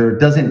manager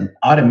doesn't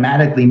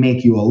automatically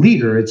make you a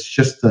leader. It's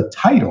just the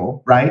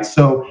title, right?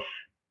 So,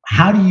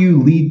 how do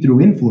you lead through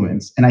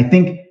influence? And I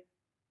think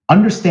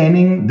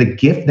understanding the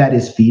gift that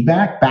is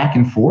feedback back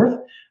and forth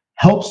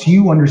helps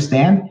you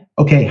understand,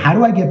 okay, how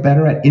do I get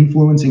better at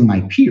influencing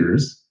my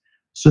peers?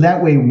 So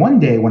that way, one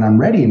day when I'm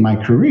ready in my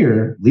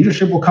career,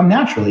 leadership will come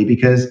naturally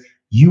because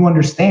you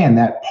understand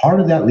that part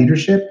of that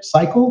leadership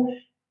cycle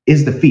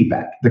is the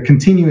feedback, the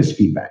continuous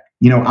feedback.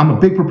 I'm a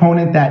big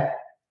proponent that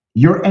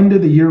your end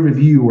of the year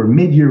review or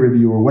mid year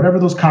review or whatever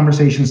those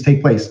conversations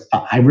take place,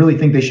 I really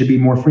think they should be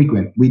more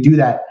frequent. We do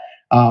that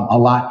a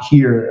lot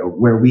here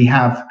where we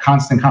have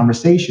constant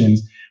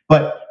conversations.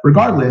 But Hmm.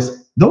 regardless,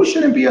 those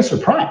shouldn't be a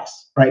surprise,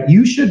 right?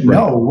 You should Right.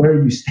 know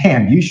where you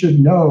stand. You should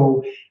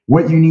know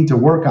what you need to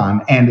work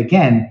on. And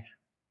again,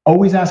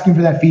 always asking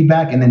for that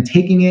feedback and then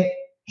taking it,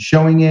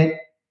 showing it,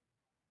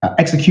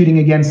 executing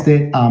against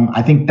it.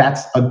 I think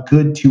that's a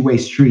good two-way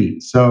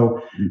street. So,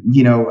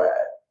 you know,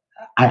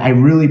 I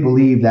really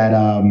believe that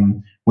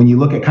when you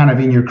look at kind of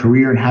in your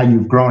career and how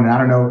you've grown, and I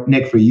don't know,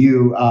 Nick, for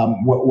you,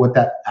 what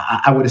that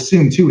I would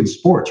assume too in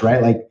sports,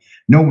 right? Like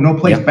no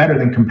place Yeah. better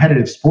than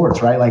competitive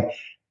sports, right? Like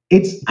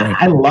Right.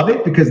 I love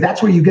it because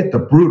that's where you get the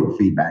brutal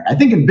feedback. I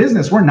think in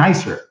business we're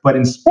nicer, but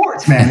in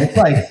sports, man, it's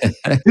like,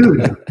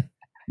 dude,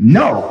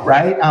 no,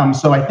 right?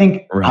 So I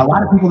think a Right.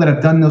 lot of people that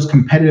have done those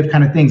competitive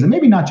kind of things, and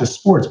maybe not just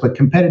sports, but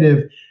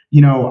competitive,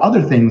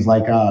 other things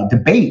like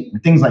debate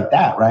and things like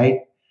that,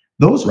 right?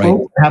 Those Right.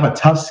 folks that have a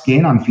tough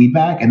skin on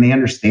feedback and they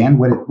understand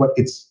what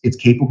it's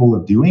capable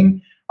of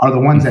doing are the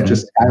ones that Hmm.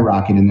 just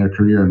skyrocket in their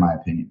career, in my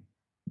opinion.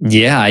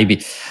 Yeah,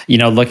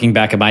 looking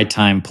back at my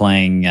time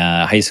playing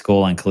high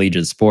school and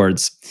collegiate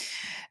sports,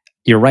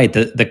 you're right.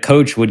 The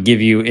coach would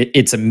give you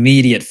it's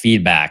immediate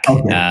feedback.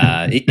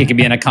 Okay. It could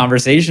be in a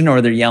conversation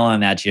or they're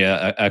yelling at you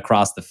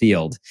across the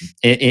field.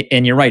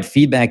 And you're right.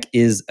 Feedback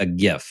is a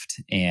gift,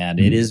 and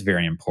it is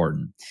very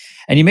important.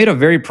 And you made a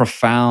very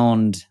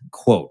profound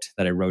quote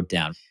that I wrote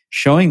down: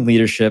 "Showing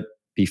leadership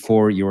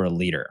before you're a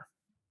leader."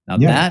 Now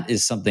Yeah. that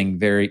is something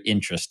very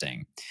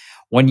interesting.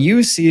 When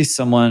you see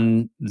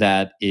someone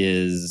that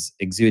is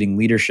exuding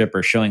leadership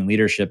or showing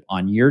leadership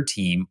on your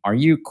team, are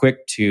you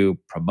quick to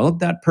promote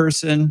that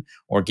person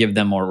or give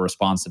them more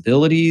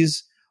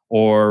responsibilities?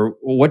 Or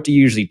what do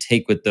you usually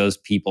take with those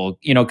people?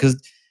 Because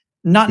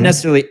not Yeah.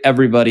 necessarily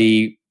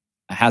everybody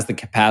has the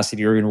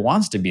capacity or even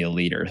wants to be a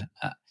leader.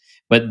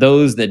 But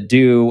those that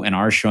do and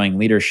are showing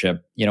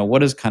leadership,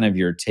 what is kind of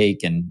your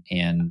take,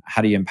 and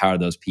how do you empower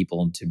those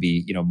people to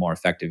be, more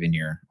effective in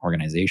your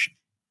organization?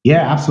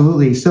 Yeah,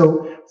 absolutely.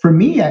 So for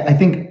me, I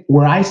think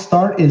where I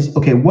start is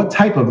okay, what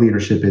type of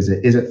leadership is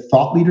it? Is it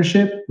thought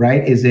leadership,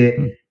 right? Is it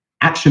Hmm.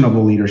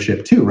 actionable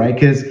leadership too, right?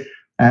 Because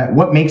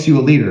what makes you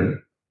a leader?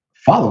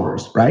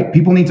 Followers, right?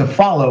 People need to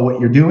follow what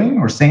you're doing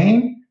or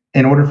saying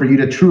in order for you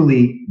to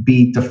truly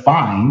be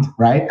defined,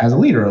 right? As a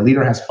leader. A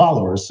leader has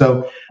followers.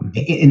 So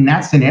in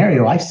that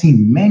scenario, I've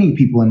seen many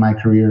people in my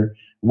career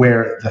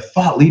where the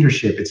thought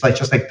leadership, it's like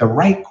just like the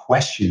right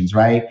questions,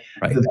 right?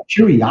 Right. The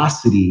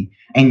curiosity,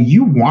 and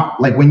you want,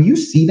 like, when you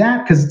see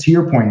that, because to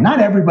your point,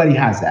 not everybody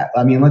has that.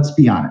 I mean, let's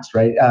be honest,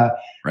 right?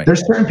 Right.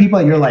 There's certain people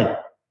that you're like,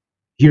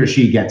 he or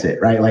she gets it,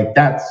 right? Like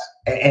that's,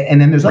 and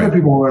then there's other Right.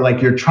 people where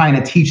like you're trying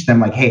to teach them,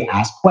 like, hey,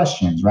 ask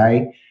questions,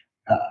 right?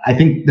 I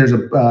think there's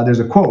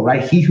a quote,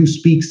 right? He who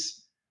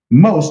speaks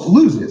most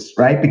loses,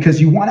 right?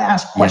 Because you want to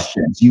ask Yeah.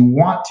 questions, you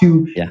want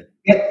to Yeah.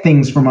 get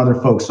things from other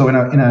folks. So in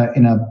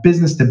a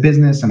business to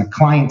business and a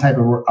client type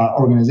of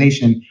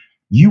organization,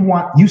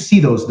 you see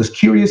those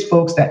curious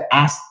folks that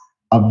ask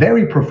a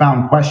very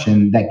profound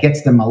question that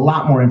gets them a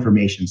lot more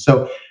information.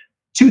 So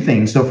two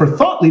things. So for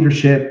thought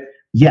leadership,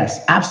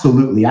 yes,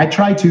 absolutely. I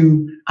try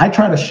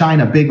to shine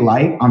a big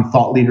light on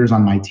thought leaders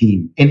on my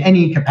team in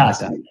any I like that.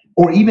 capacity,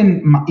 or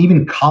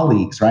even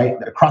colleagues, right?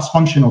 Cross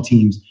functional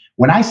teams.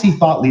 When I see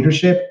thought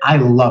leadership, I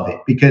love it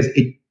because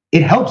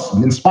it helps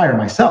inspire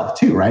myself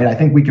too, right? I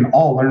think we can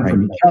all learn Right.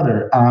 from each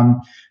other.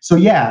 So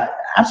yeah,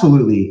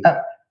 absolutely.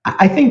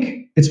 I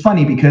think it's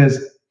funny because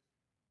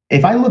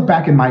if I look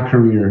back in my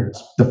career,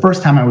 the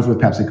first time I was with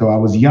PepsiCo, I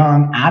was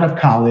young, out of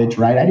college,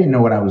 right? I didn't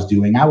know what I was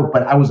doing.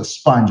 But I was a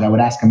sponge. I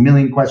would ask a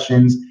million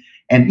questions,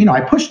 and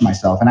I pushed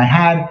myself. And I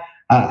had,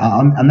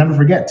 I'll never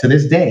forget. To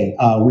this day,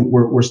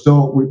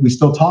 we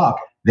still talk.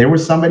 There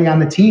was somebody on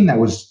the team that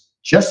was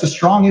just as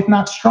strong, if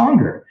not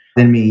stronger,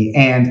 than me,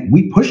 and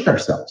we pushed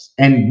ourselves,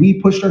 and we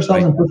pushed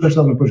ourselves, Right. and pushed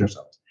ourselves, and pushed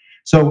ourselves.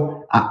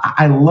 So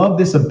I love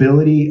this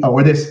ability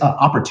or this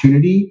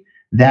opportunity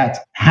that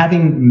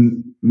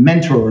having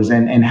mentors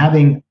and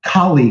having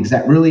colleagues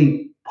that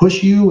really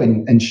push you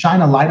and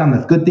shine a light on the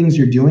good things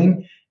you're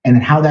doing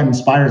and how that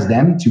inspires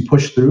them to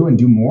push through and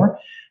do more.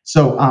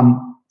 So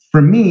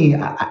for me,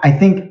 I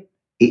think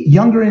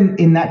younger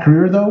in that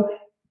career though,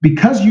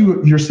 because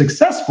you're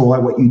successful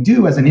at what you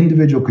do as an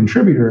individual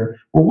contributor,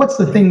 well, what's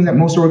the thing that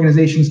most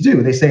organizations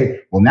do? They say,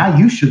 well, now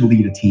you should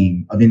lead a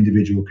team of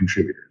individual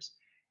contributors.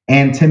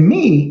 And to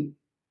me,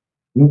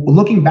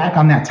 looking back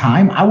on that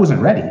time, I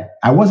wasn't ready.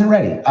 I wasn't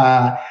ready.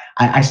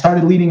 I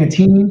started leading a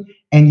team,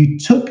 and you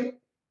took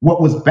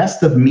what was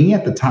best of me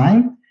at the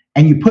time,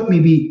 and you put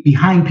me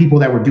behind people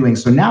that were doing.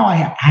 So now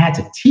I had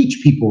to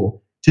teach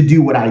people to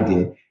do what I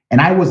did, and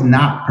I was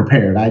not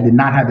prepared. I did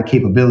not have the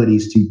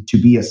capabilities to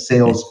be a Yeah.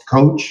 sales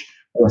coach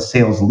or a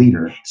sales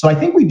leader. So I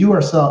think we do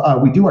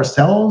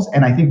ourselves,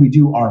 and I think we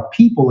do our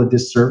people a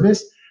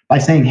disservice by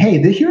saying, "Hey,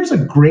 here's a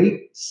great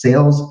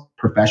sales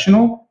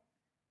professional.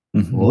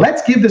 Hmm.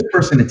 Let's give this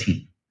person a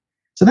team."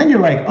 So then you're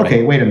like, Right.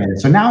 okay, wait a minute.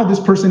 So now this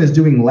person is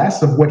doing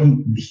less of what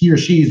he or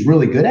she is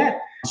really good at.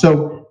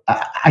 So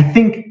I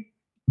think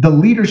the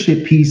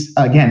leadership piece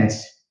again,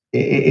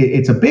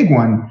 it's a big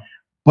one,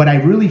 but I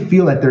really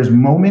feel that there's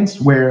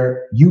moments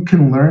where you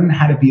can learn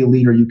how to be a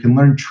leader. You can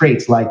learn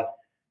traits like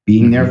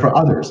being there Hmm. for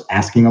others,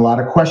 asking a lot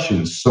of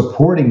questions,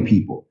 supporting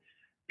people.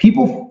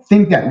 People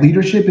think that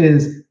leadership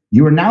is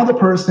you are now the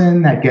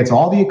person that gets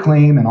all the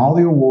acclaim and all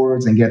the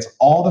awards and gets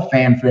all the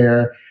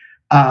fanfare.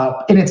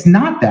 And it's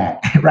not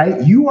that,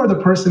 right? You are the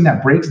person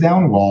that breaks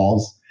down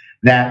walls,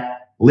 that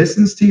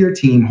listens to your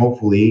team,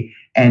 hopefully,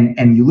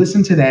 and you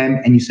listen to them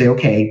and you say,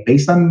 okay,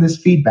 based on this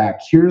feedback,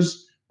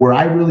 here's where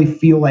I really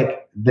feel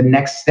like the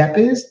next step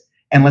is,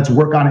 and let's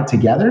work on it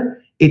together.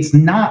 It's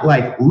not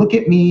like, look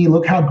at me,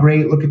 look how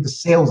great, look at the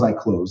sales I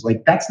close.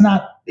 Like that's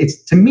not,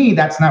 it's to me,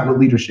 that's not what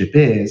leadership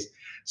is.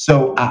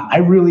 So I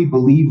really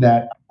believe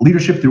that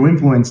leadership through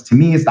influence to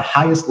me is the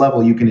highest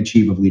level you can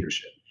achieve of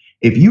leadership.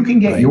 If you can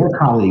get Right. your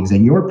colleagues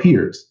and your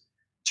peers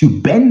to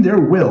bend their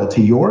will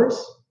to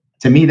yours,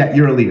 to me, that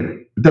you're a leader.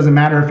 It doesn't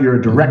matter if you're a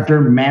Hmm.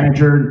 director,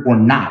 manager, or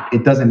not.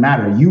 It doesn't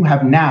matter. You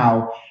have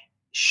now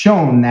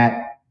shown that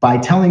by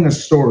telling a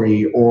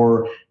story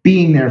or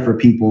being there for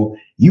people,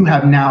 you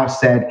have now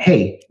said,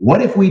 hey,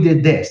 what if we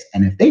did this?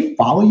 And if they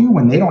follow you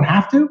when they don't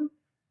have to,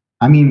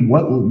 I mean,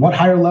 what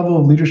higher level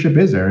of leadership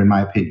is there, in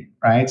my opinion,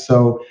 right?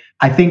 So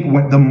I think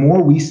the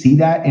more we see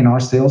that in our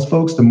sales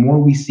folks, the more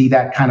we see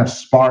that kind of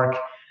spark,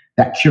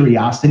 that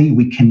curiosity,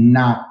 we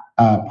cannot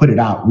put it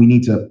out. We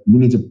need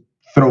to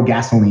throw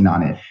gasoline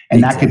on it,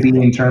 and that could be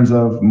Exactly. in terms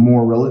of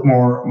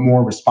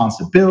more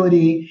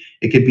responsibility.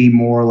 It could be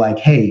more like,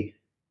 hey,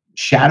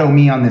 shadow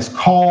me on this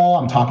call.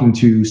 I'm talking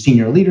to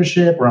senior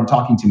leadership or I'm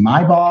talking to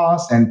my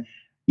boss, and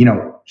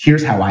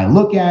here's how I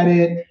look at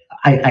it.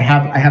 I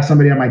have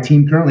somebody on my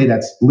team currently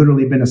that's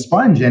literally been a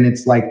sponge, and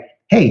it's like,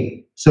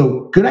 hey,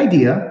 so good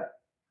idea.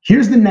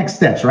 Here's the next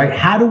steps, right?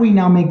 How do we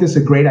now make this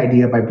a great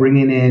idea by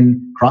bringing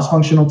in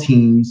cross-functional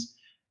teams?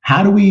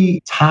 How do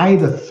we tie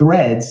the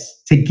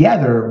threads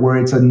together where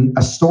it's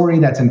a story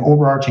that's an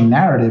overarching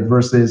narrative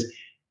versus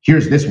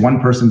here's this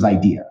one person's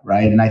idea,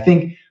 right? And I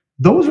think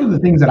those are the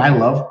things that I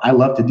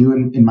love to do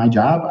in my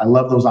job. I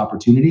love those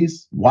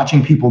opportunities.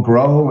 Watching people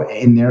grow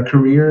in their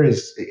career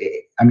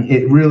I mean,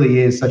 it really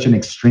is such an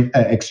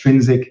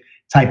extrinsic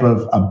type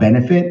of a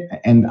benefit.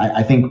 And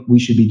I think we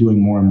should be doing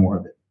more and more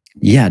of it.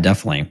 Yeah,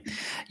 definitely.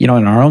 In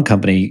our own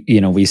company,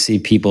 we see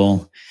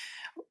people.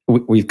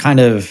 We've kind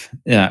of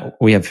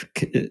we have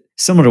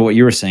similar to what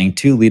you were saying,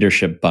 two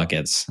leadership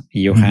buckets.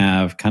 You Mhm.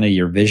 have kind of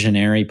your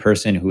visionary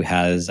person who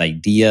has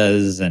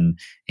ideas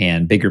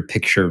and bigger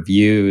picture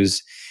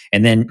views,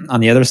 and then on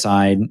the other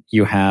side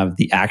you have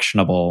the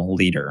actionable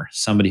leader,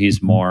 somebody who's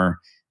Mhm. more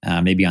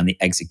maybe on the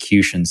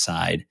execution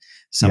side,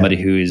 somebody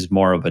Yeah. who is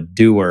more of a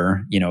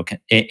doer.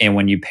 And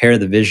when you pair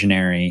the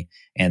visionary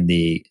and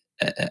the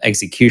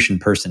execution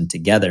person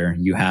together,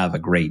 you have a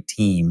great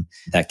team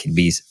that can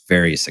be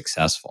very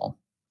successful.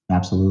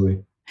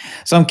 Absolutely.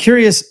 So I'm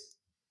curious,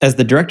 as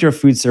the director of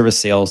food service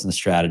sales and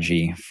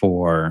strategy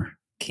for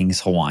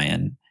King's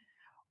Hawaiian,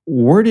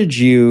 where did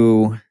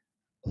you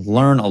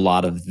learn a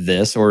lot of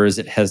this, or is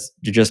it has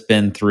just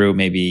been through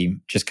maybe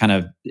just kind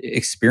of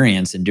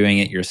experience in doing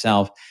it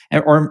yourself?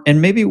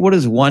 And maybe what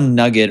is one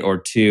nugget or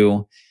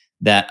two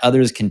that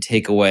others can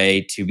take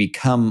away to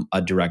become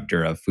a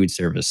director of food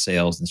service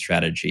sales and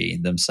strategy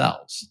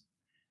themselves?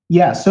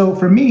 Yeah. So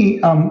for me,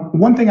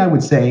 one thing I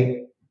would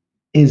say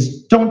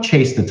is don't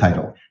chase the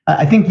title.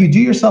 I think you do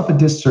yourself a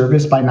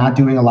disservice by not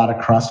doing a lot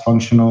of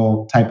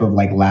cross-functional type of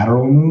like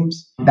lateral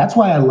moves. That's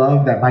why I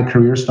love that my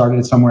career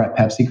started somewhere at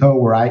PepsiCo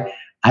where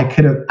I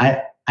could have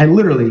I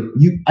literally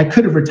I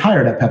could have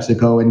retired at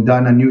PepsiCo and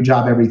done a new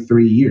job every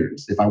 3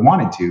 years if I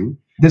wanted to.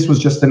 This was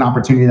just an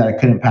opportunity that I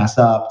couldn't pass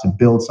up to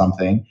build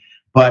something.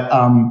 But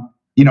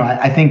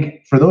I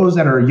think for those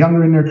that are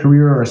younger in their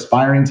career or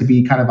aspiring to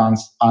be kind of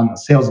on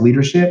sales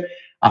leadership,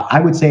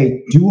 I would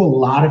say do a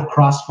lot of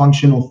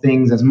cross-functional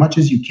things as much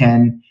as you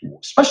can,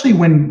 especially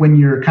when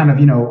you're kind of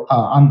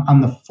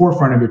on the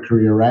forefront of your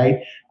career, right?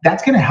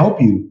 That's going to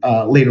help you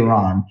later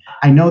on.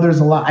 I know there's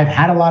a lot. I've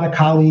had a lot of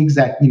colleagues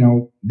that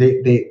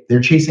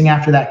they're chasing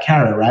after that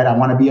carrot, right? I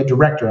want to be a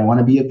director. I want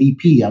to be a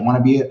VP. I want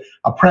to be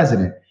a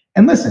president.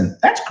 And listen,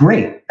 that's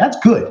great. That's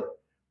good.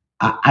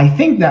 I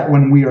think that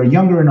when we are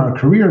younger in our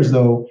careers,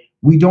 though,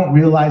 we don't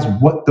realize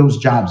what those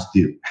jobs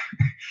do.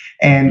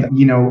 And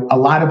Mhm. a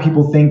lot of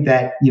people think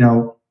that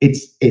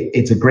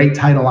it's a great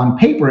title on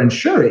paper, and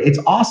sure, it's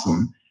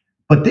awesome,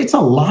 but it's a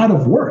lot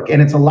of work,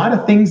 and it's a lot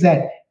of things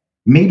that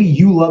maybe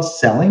you love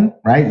selling,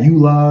 right? You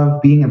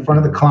love being in front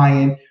of the Mhm.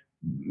 client,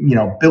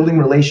 building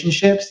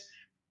relationships,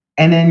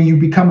 and then you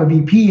become a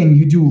VP and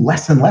you do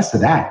less and less of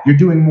that. You're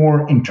doing more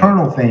Right.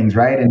 internal things,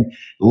 right? And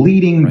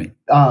leading, Right.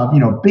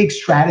 big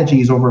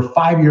strategies over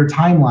 5 year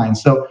timelines.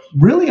 So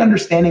really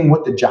understanding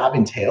what the job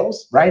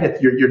entails, right?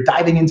 If you're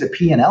diving into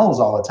P&Ls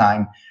all the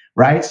time,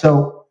 right?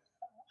 So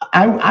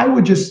I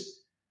would just,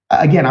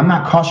 again, I'm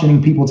not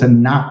cautioning people to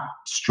not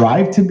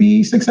strive to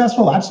be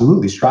successful.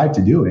 Absolutely strive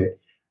to do it.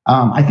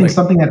 I think Right.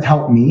 something that's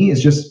helped me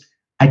is just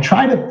I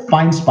try to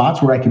find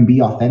spots where I can be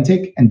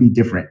authentic and be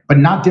different, but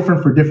not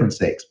different for different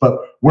sakes. But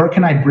where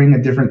can I bring a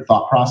different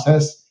thought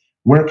process?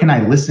 Where can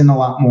I listen a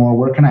lot more?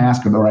 Where can I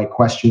ask the right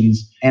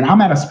questions? And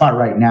I'm at a spot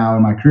right now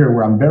in my career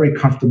where I'm very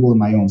comfortable in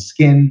my own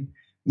skin.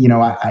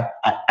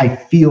 I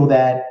feel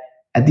that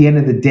at the end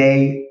of the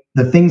day,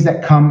 the things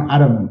that come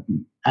out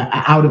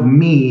of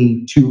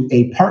me to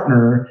a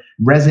partner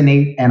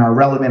resonate and are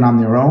relevant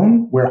on their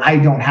own, where I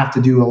don't have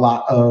to do a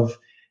lot of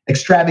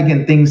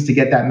extravagant things to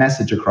get that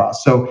message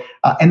across. So,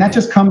 and that Yeah.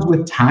 just comes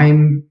with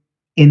time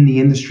in the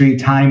industry,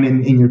 time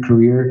in your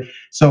career.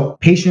 So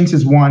patience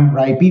is one,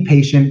 right? Be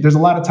patient. There's a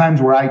lot of times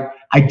where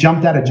I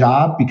jumped at a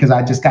job because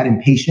I just got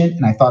impatient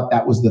and I thought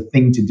that was the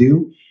thing to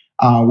do,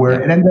 where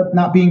Yeah. it ended up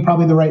not being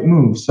probably the right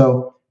move.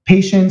 So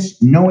patience,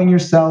 knowing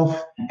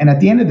yourself, and at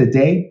the end of the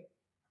day,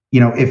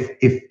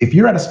 if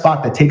you're at a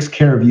spot that takes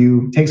care of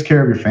you, takes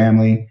care of your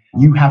family,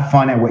 you have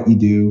fun at what you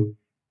do,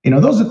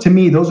 those are to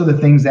me, those are the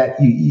things that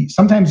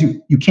sometimes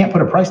you can't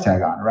put a price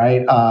tag on,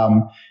 right? Of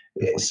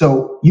course.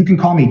 So you can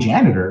call me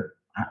janitor.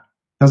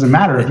 Doesn't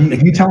matter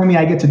if you telling me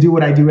I get to do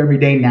what I do every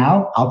day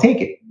now, I'll take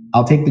it.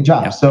 I'll take the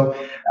job. Yeah. So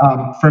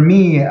for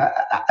me,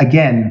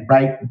 again,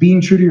 right, being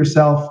true to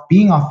yourself,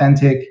 being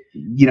authentic.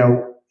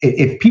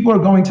 If people are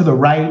going to the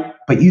right,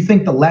 but you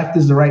think the left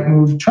is the right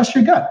move, trust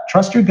your gut.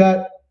 Trust your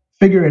gut.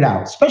 Figure it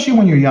out, especially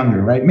when you're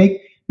younger, right?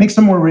 Make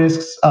some more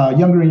risks,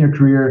 younger in your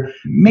career.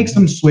 Make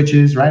some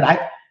switches, right?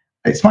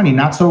 It's funny.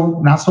 Not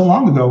so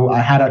long ago, I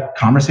had a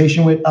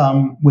conversation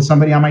with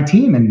somebody on my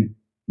team, and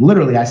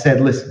literally, I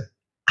said, "Listen,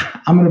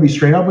 I'm going to be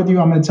straight up with you.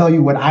 I'm going to tell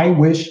you what I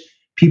wish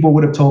people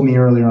would have told me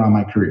earlier on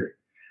my career.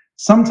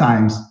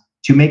 Sometimes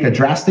to make a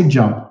drastic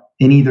jump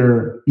in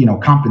either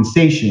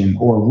compensation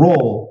or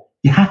role,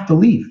 you have to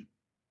leave.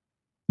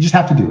 You just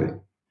have to do it.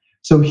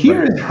 So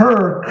here Right. is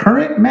her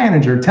current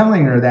manager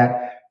telling her that,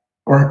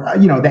 or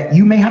that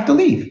you may have to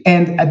leave.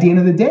 And at the end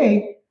of the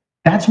day,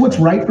 that's what's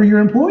Right. right for your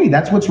employee.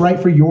 That's what's right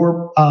for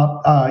your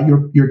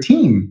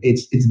team.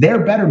 It's their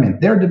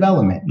betterment, their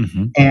development.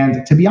 Hmm.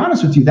 And to be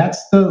honest with you,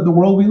 that's the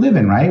world we live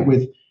in, right?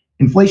 With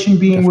inflation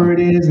being where it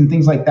Definitely. is and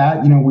things like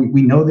that.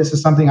 We know this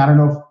is something. I don't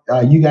know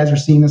if you guys are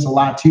seeing this a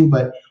lot too,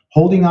 but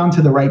holding on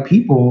to the right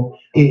people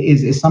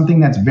is something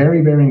that's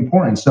very, very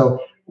important. So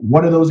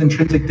what are those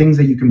intrinsic things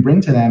that you can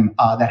bring to them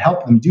that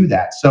help them do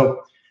that? So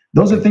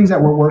those are Right. things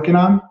that we're working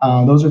on.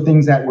 Those are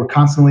things that we're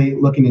constantly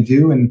looking to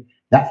do, and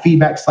that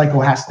feedback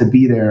cycle has to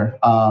be there.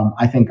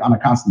 I think on a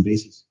constant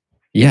basis.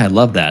 Yeah, I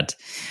love that.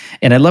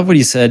 And I love what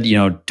you said,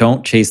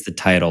 don't chase the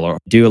title or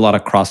do a lot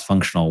of cross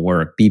functional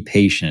work. Be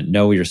patient,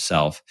 know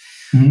yourself.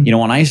 Mhm.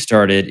 When I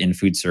started in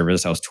food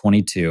service, I was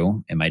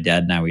 22, and my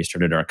dad and I, we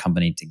started our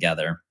company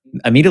together.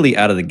 Immediately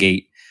out of the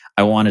gate,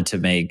 I wanted to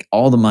make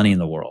all the money in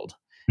the world.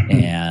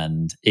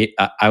 And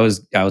I was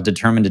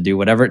determined to do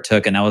whatever it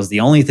took. And that was the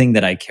only thing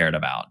that I cared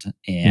about.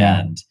 Yeah.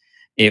 And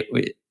it,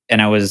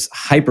 and I was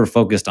hyper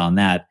focused on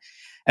that.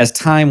 As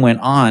time went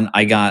on,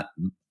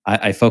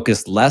 I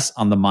focused less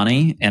on the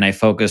money, and I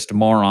focused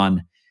more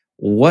on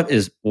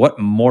what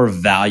more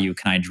value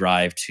can I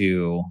drive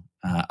to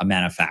a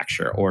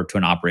manufacturer or to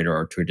an operator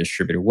or to a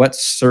distributor? What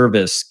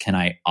service can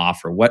I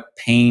offer? What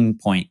pain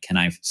point can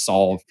I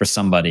solve for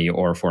somebody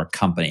or for a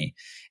company?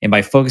 And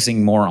by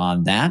focusing more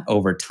on that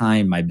over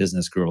time, my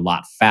business grew a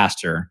lot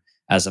faster,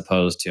 as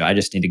opposed to I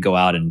just need to go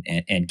out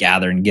and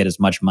gather and get as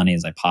much money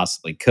as I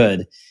possibly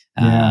could,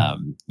 Yeah,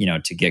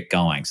 to get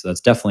going. So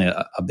that's definitely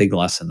a big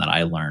lesson that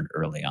I learned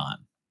early on.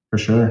 for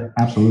sure.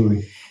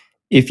 Absolutely.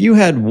 If you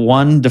had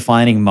one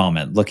defining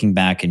moment looking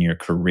back in your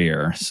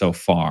career so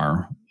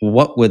far,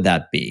 what would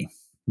that be?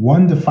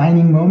 One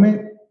defining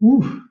moment.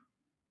 Oof.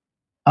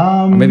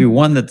 Or maybe Um,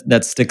 one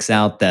that sticks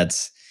out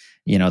that's,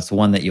 it's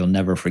one that you'll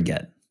never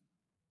forget.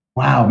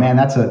 wow, man,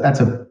 that's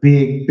a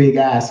big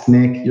ask,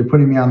 Nick. You're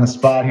putting me on the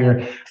spot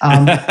here.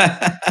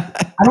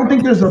 I don't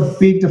think there's a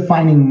big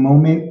defining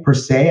moment per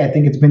se. I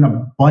think it's been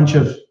a bunch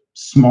of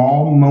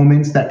small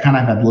moments that kind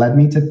of have led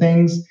me to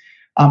things.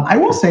 I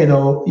will say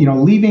though,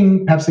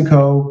 leaving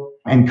PepsiCo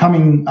and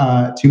coming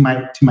to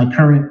my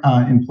current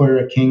employer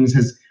at Kings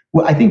has,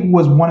 well, I think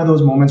was one of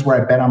those moments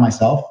where I bet on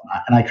myself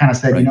and I kind of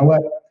said, you Right. know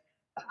what,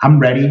 I'm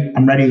ready.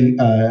 I'm ready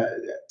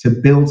to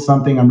build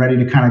something. I'm ready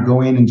to kind of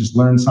go in and just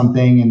learn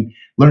something and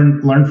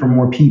learn from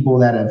more people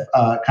that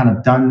have kind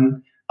of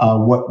done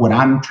what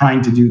I'm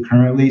trying to do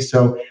currently.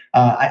 So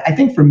I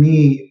think for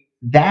me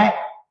that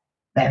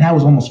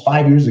was almost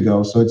 5 years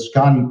ago. So it's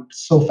gone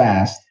so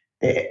fast.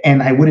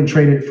 And I wouldn't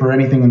trade it for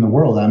anything in the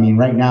world. I mean,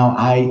 right now,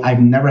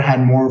 I've never had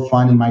more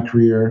fun in my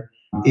career.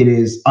 It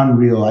is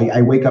unreal.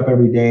 I wake up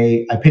every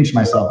day, I pinch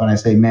myself and I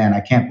say, man,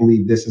 I can't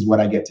believe this is what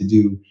I get to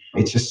do.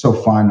 It's just so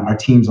fun. Our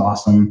team's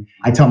awesome.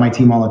 I tell my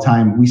team all the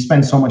time, we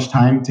spend so much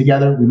time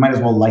together, we might as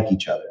well like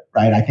each other,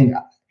 right? I think you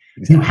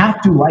Exactly.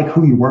 have to like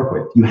who you work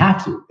with. You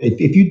have to.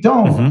 If you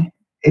don't, Hmm.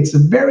 it's a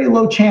very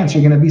low chance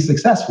you're going to be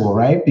successful,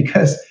 right?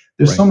 Because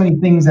there's so Right. many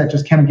things that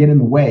just kind of get in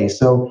the way.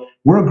 So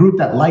we're a group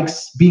that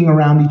likes being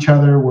around each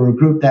other. We're a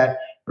group that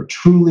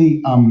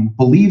truly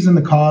believes in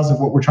the cause of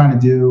what we're trying to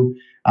do.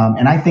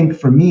 And I think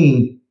for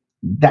me,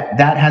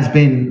 that has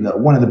been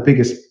one of the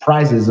biggest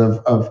prizes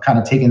of kind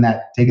of taking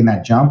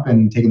that jump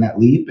and taking that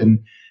leap and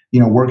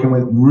working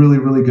with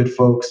really good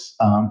folks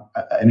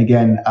and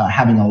again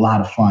having a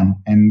lot of fun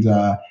and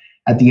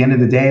at the end of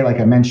the day, like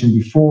I mentioned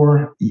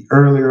before,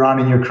 earlier on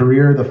in your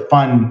career, the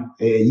fun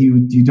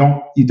you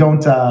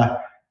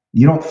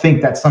don't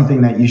think that's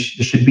something that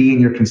should be in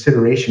your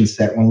consideration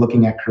set when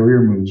looking at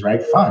career moves,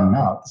 right? Fun?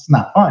 No, it's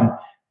not fun.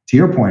 To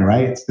your point,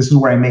 right? This is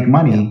where I make Yeah.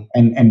 money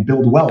and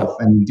build Yep. wealth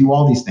and do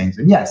all these things.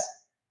 And yes,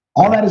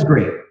 all Right. that is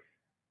great,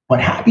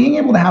 but being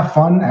able to have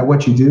fun at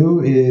what you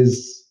do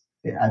is,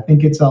 I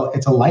think it's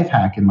a life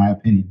hack in my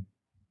opinion.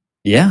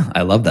 Yeah,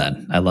 I love that.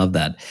 I love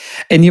that.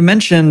 And you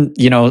mentioned,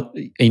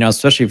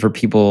 especially for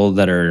people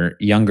that are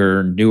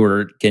younger,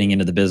 newer, getting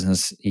into the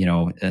business,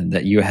 and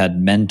that you had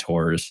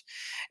mentors.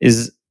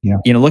 Is Yeah.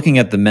 looking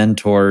at the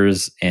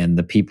mentors and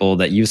the people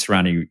that you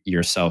surrounded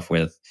yourself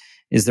with,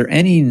 is there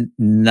any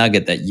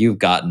nugget that you've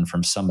gotten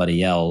from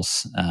somebody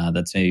else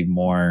that's maybe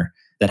more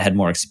that had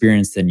more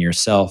experience than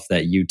yourself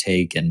that you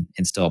take and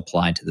still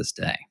apply to this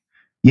day?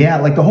 Yeah,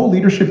 like the whole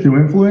leadership through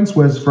influence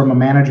was from a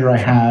manager I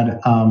Sure. had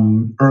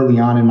early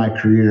on in my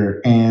career.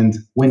 And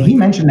when I he like that.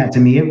 mentioned that to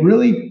me, it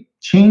really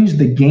changed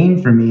the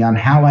game for me on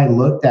how I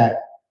looked at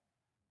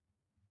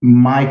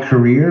my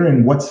career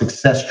and what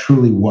success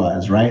truly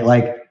was, right?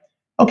 Like,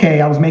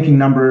 okay, I was making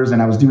numbers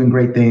and I was doing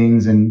great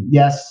things. And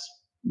yes,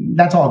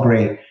 that's all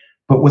great.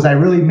 But was I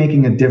really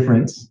making a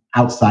difference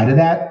outside of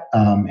that?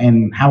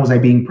 And how was I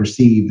being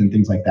perceived and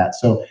things like that?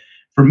 So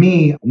for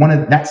me, one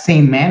of that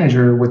same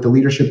manager with the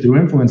leadership through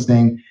influence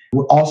thing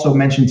also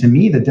mentioned to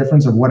me the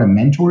difference of what a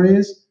mentor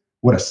is,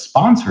 what a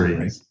sponsor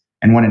Right. is,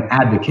 and what an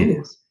advocate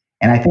Ooh. is.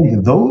 And I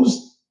think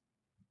those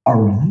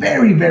are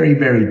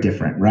very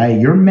different, right?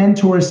 Your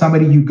mentor is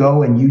somebody you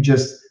go and you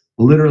just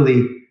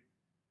literally,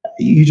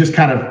 you just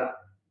kind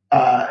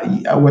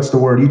of, what's the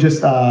word? You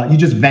just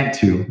vent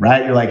to,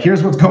 right? You're like,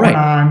 here's what's going Right.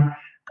 on.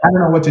 I don't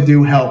know what to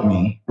do. Help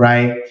me,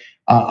 right?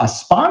 A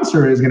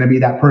sponsor is going to be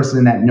that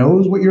person that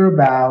knows what you're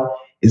about,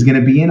 is going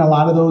to be in a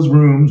lot of those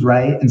rooms,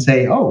 right? And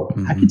say, oh,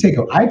 Hmm.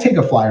 I take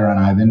a flyer on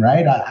Ivan,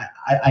 right?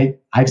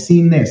 I've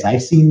seen this,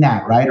 I've seen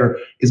that, right? Or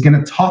is going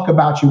to talk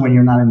about you when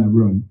you're not in the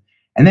room.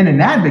 And then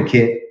an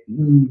advocate,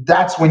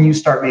 that's when you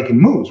start making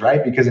moves,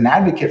 right? Because an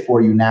advocate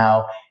for you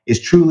now is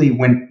truly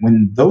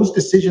when those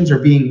decisions are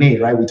being made,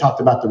 right? We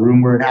talked about the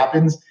room where it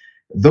happens.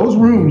 Those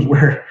rooms Hmm.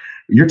 where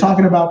you're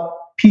talking about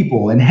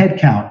people and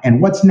headcount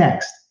and what's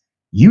next,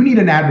 you need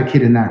an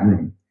advocate in that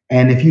room.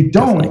 And if you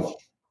Definitely. don't,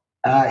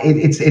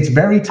 it's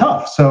very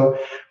tough. So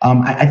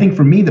I think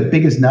for me, the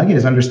biggest nugget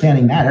is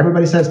understanding that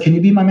everybody says, "Can you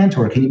be my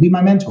mentor? Can you be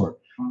my mentor?"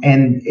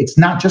 And it's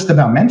not just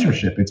about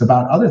mentorship; it's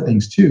about other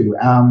things too.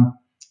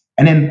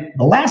 And then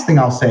the last thing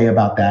I'll say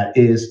about that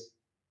is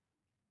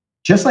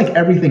just like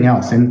everything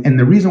else. And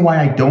the reason why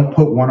I don't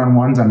put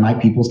one-on-ones on my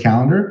people's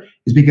calendar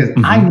is because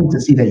I Hmm. need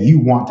to see that you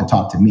want to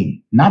talk to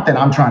me, not that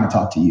I'm trying to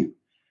talk to you.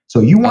 So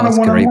you Oh, want a that's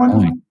a great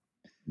one-on-one? point.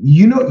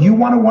 You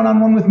want a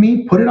one-on-one with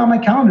me? Put it on my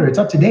calendar. It's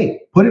up to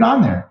date. Put it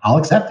on there. I'll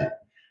accept it.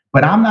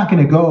 But I'm not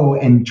going to go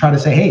and try to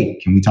say, hey,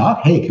 can we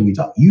talk? Hey, can we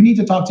talk? You need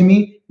to talk to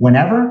me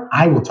whenever.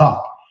 I will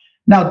talk.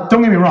 Now,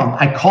 don't get me wrong.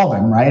 I call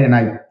them, right? And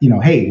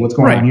hey, what's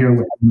going on Right. here?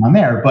 What's going on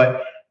there?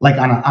 But like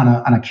on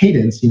a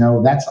cadence,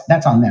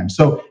 that's on them.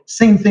 So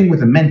same thing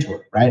with a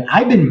mentor, right?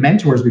 I've been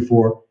mentors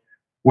before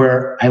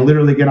where I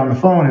literally get on the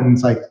phone and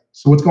it's like,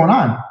 so what's going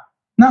on?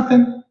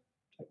 Nothing.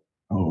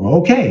 Oh,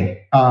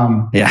 okay.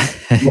 Yeah.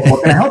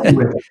 What can I help you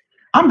with?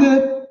 I'm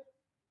good.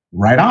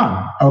 Right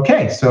on.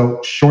 Okay.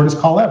 So shortest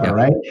call ever, Yep.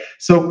 right?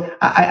 So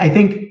I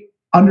think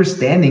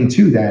understanding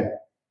too that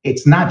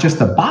it's not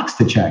just a box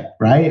to check,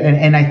 right?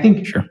 And I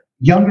think Sure.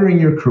 younger in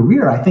your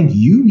career, I think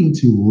you need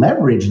to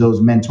leverage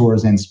those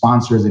mentors and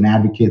sponsors and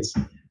advocates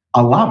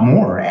a lot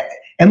more.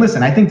 And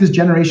listen, I think this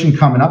generation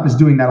coming up is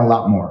doing that a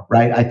lot more,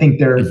 right? I think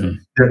they're Hmm.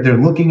 they're, they're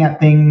looking at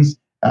things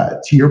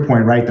to your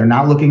point, right? They're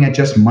not looking at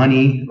just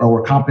money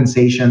or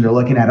compensation. They're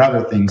looking at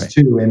other things Right.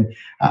 too. And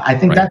I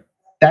think Right.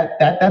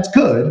 that's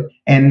good.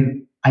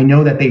 And I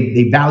know that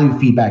they value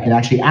feedback and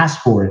actually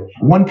ask for it.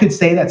 One could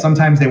say that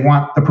sometimes they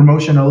want the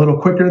promotion a little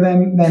quicker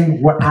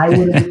than what I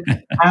would have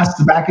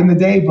asked back in the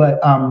day, but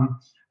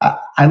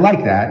I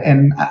like that,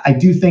 and I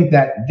do think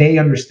that they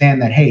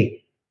understand that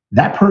hey,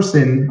 that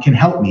person can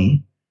help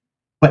me,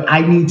 but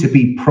I need to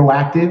be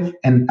proactive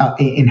and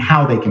in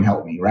how they can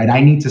help me, right?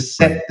 I need to Right.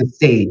 set the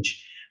stage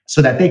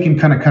so that they can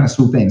kind of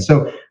swoop in.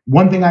 So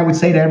one thing I would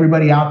say to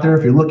everybody out there,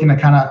 if you're looking to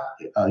kind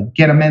of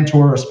get a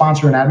mentor, a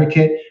sponsor, an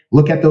advocate,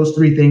 look at those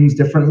three things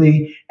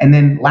differently, and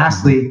then Hmm.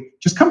 lastly,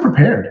 just come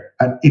prepared.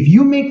 If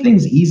you make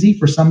things easy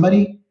for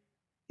somebody,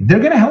 they're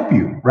going to help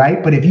you,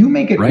 right? But if you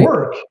make it Right.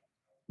 work,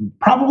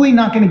 probably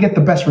not going to get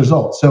the best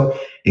results. So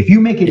if you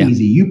make it Yeah.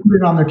 easy, you put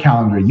it on their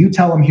calendar, you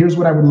tell them, here's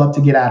what I would love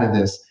to get out of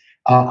this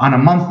on a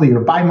monthly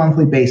or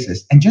bi-monthly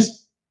basis, and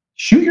just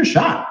shoot your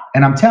shot.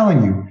 And I'm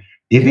telling you,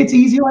 if Yeah. it's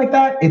easy like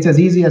that, it's as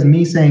easy as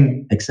me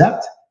saying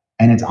accept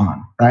and it's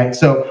on, right?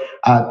 So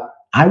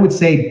I would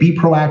say be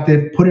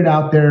proactive, put it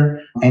out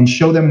there and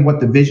show them what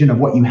the vision of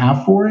what you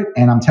have for it.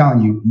 And I'm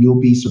telling you, you'll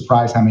be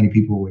surprised how many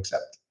people will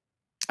accept.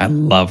 I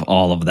love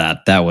all of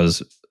that. That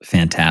was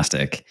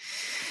fantastic.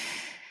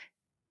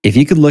 If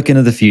you could look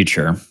into the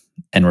future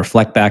and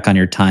reflect back on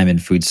your time in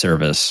food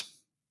service,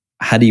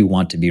 how do you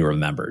want to be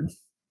remembered?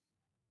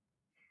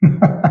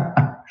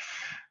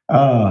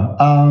 uh,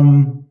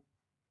 um,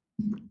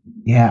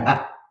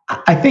 yeah,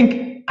 I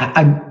think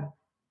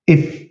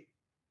if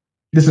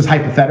this is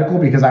hypothetical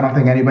because I don't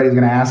think anybody's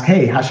going to ask,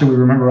 hey, how should we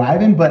remember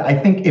Ivan? But I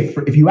think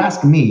if you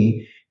ask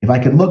me, if I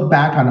could look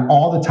back on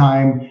all the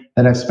time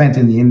that I've spent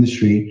in the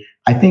industry,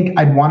 I think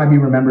I'd want to be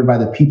remembered by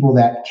the people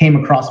that came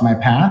across my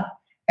path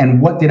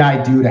and what did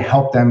I do to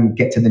help them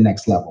get to the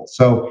next level.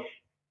 So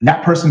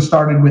that person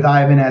started with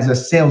Ivan as a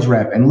sales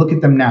rep, and look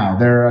at them now.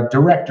 They're a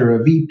director,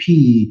 a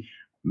VP.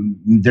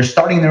 They're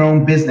starting their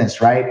own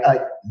business, right?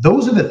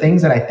 Those are the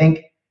things that I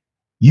think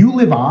you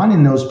live on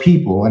in those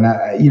people.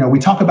 And we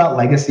talk about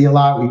legacy a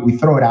lot. We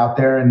throw it out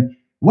there, and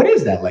what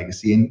is that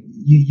legacy? And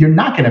you're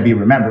not going to be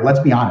remembered. Let's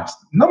be honest.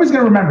 Nobody's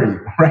going to remember you,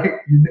 right?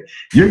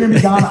 You're going to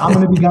be gone. I'm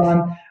going to be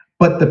gone.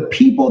 But the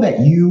people that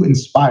you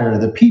inspire,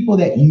 the people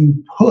that you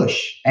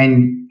push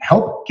and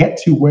help get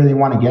to where they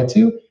want to get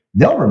to,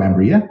 they'll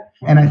remember you.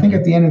 And I think Hmm.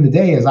 at the end of the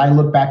day, as I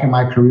look back in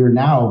my career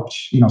now,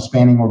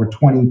 spanning over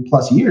 20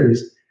 plus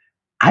years,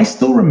 I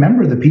still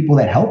remember the people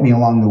that helped me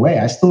along the way.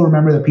 I still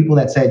remember the people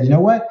that said, you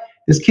know what,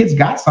 this kid's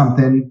got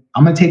something.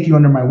 I'm going to take you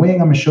under my wing.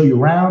 I'm going to show you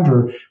around,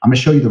 or I'm going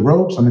to show you the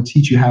ropes. I'm going to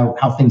teach you how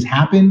things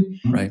happen.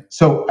 Right.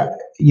 So, at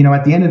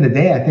the end of the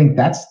day, I think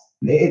that's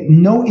it,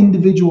 no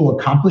individual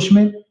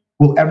accomplishment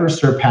will ever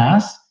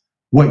surpass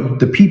what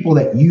the people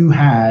that you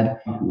had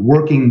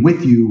working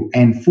with you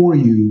and for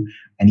you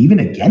and even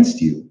against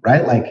you,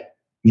 right? Like,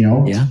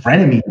 Yeah.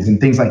 frenemies and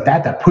things like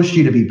that push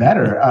you to be Yeah.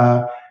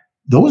 better.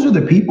 Those are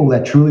the people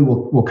that truly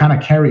will kind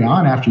of carry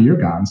on after you're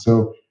gone.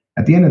 So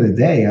at the end of the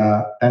day,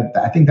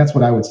 I think that's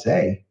what I would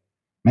say.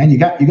 Man, you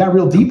got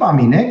real deep on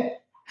me, Nick.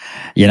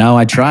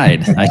 I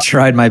tried. I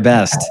tried my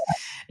best.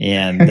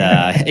 And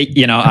I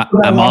still got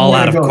a I'm long all way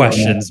to out of go, though, man.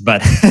 questions,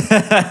 but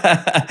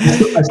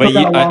I still but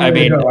got a long I way to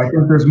mean, go. I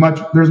think there's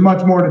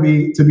much more to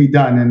be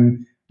done,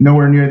 and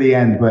nowhere near the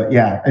end. But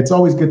yeah, it's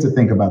always good to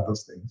think about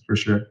those things for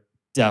sure.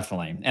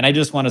 definitely. And I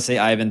just want to say,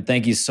 Ivan,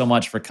 thank you so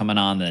much for coming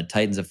on the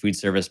Titans of Food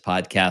Service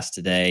podcast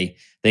today.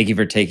 Thank you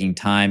for taking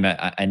time.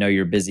 I know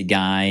you're a busy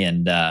guy,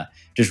 and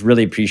just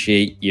really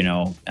appreciate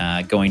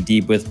going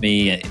deep with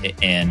me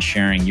and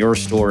sharing your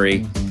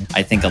story.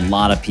 I think a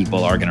lot of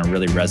people are going to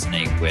really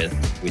resonate with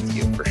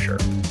you for sure.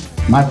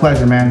 My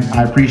pleasure, man.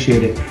 I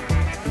appreciate it.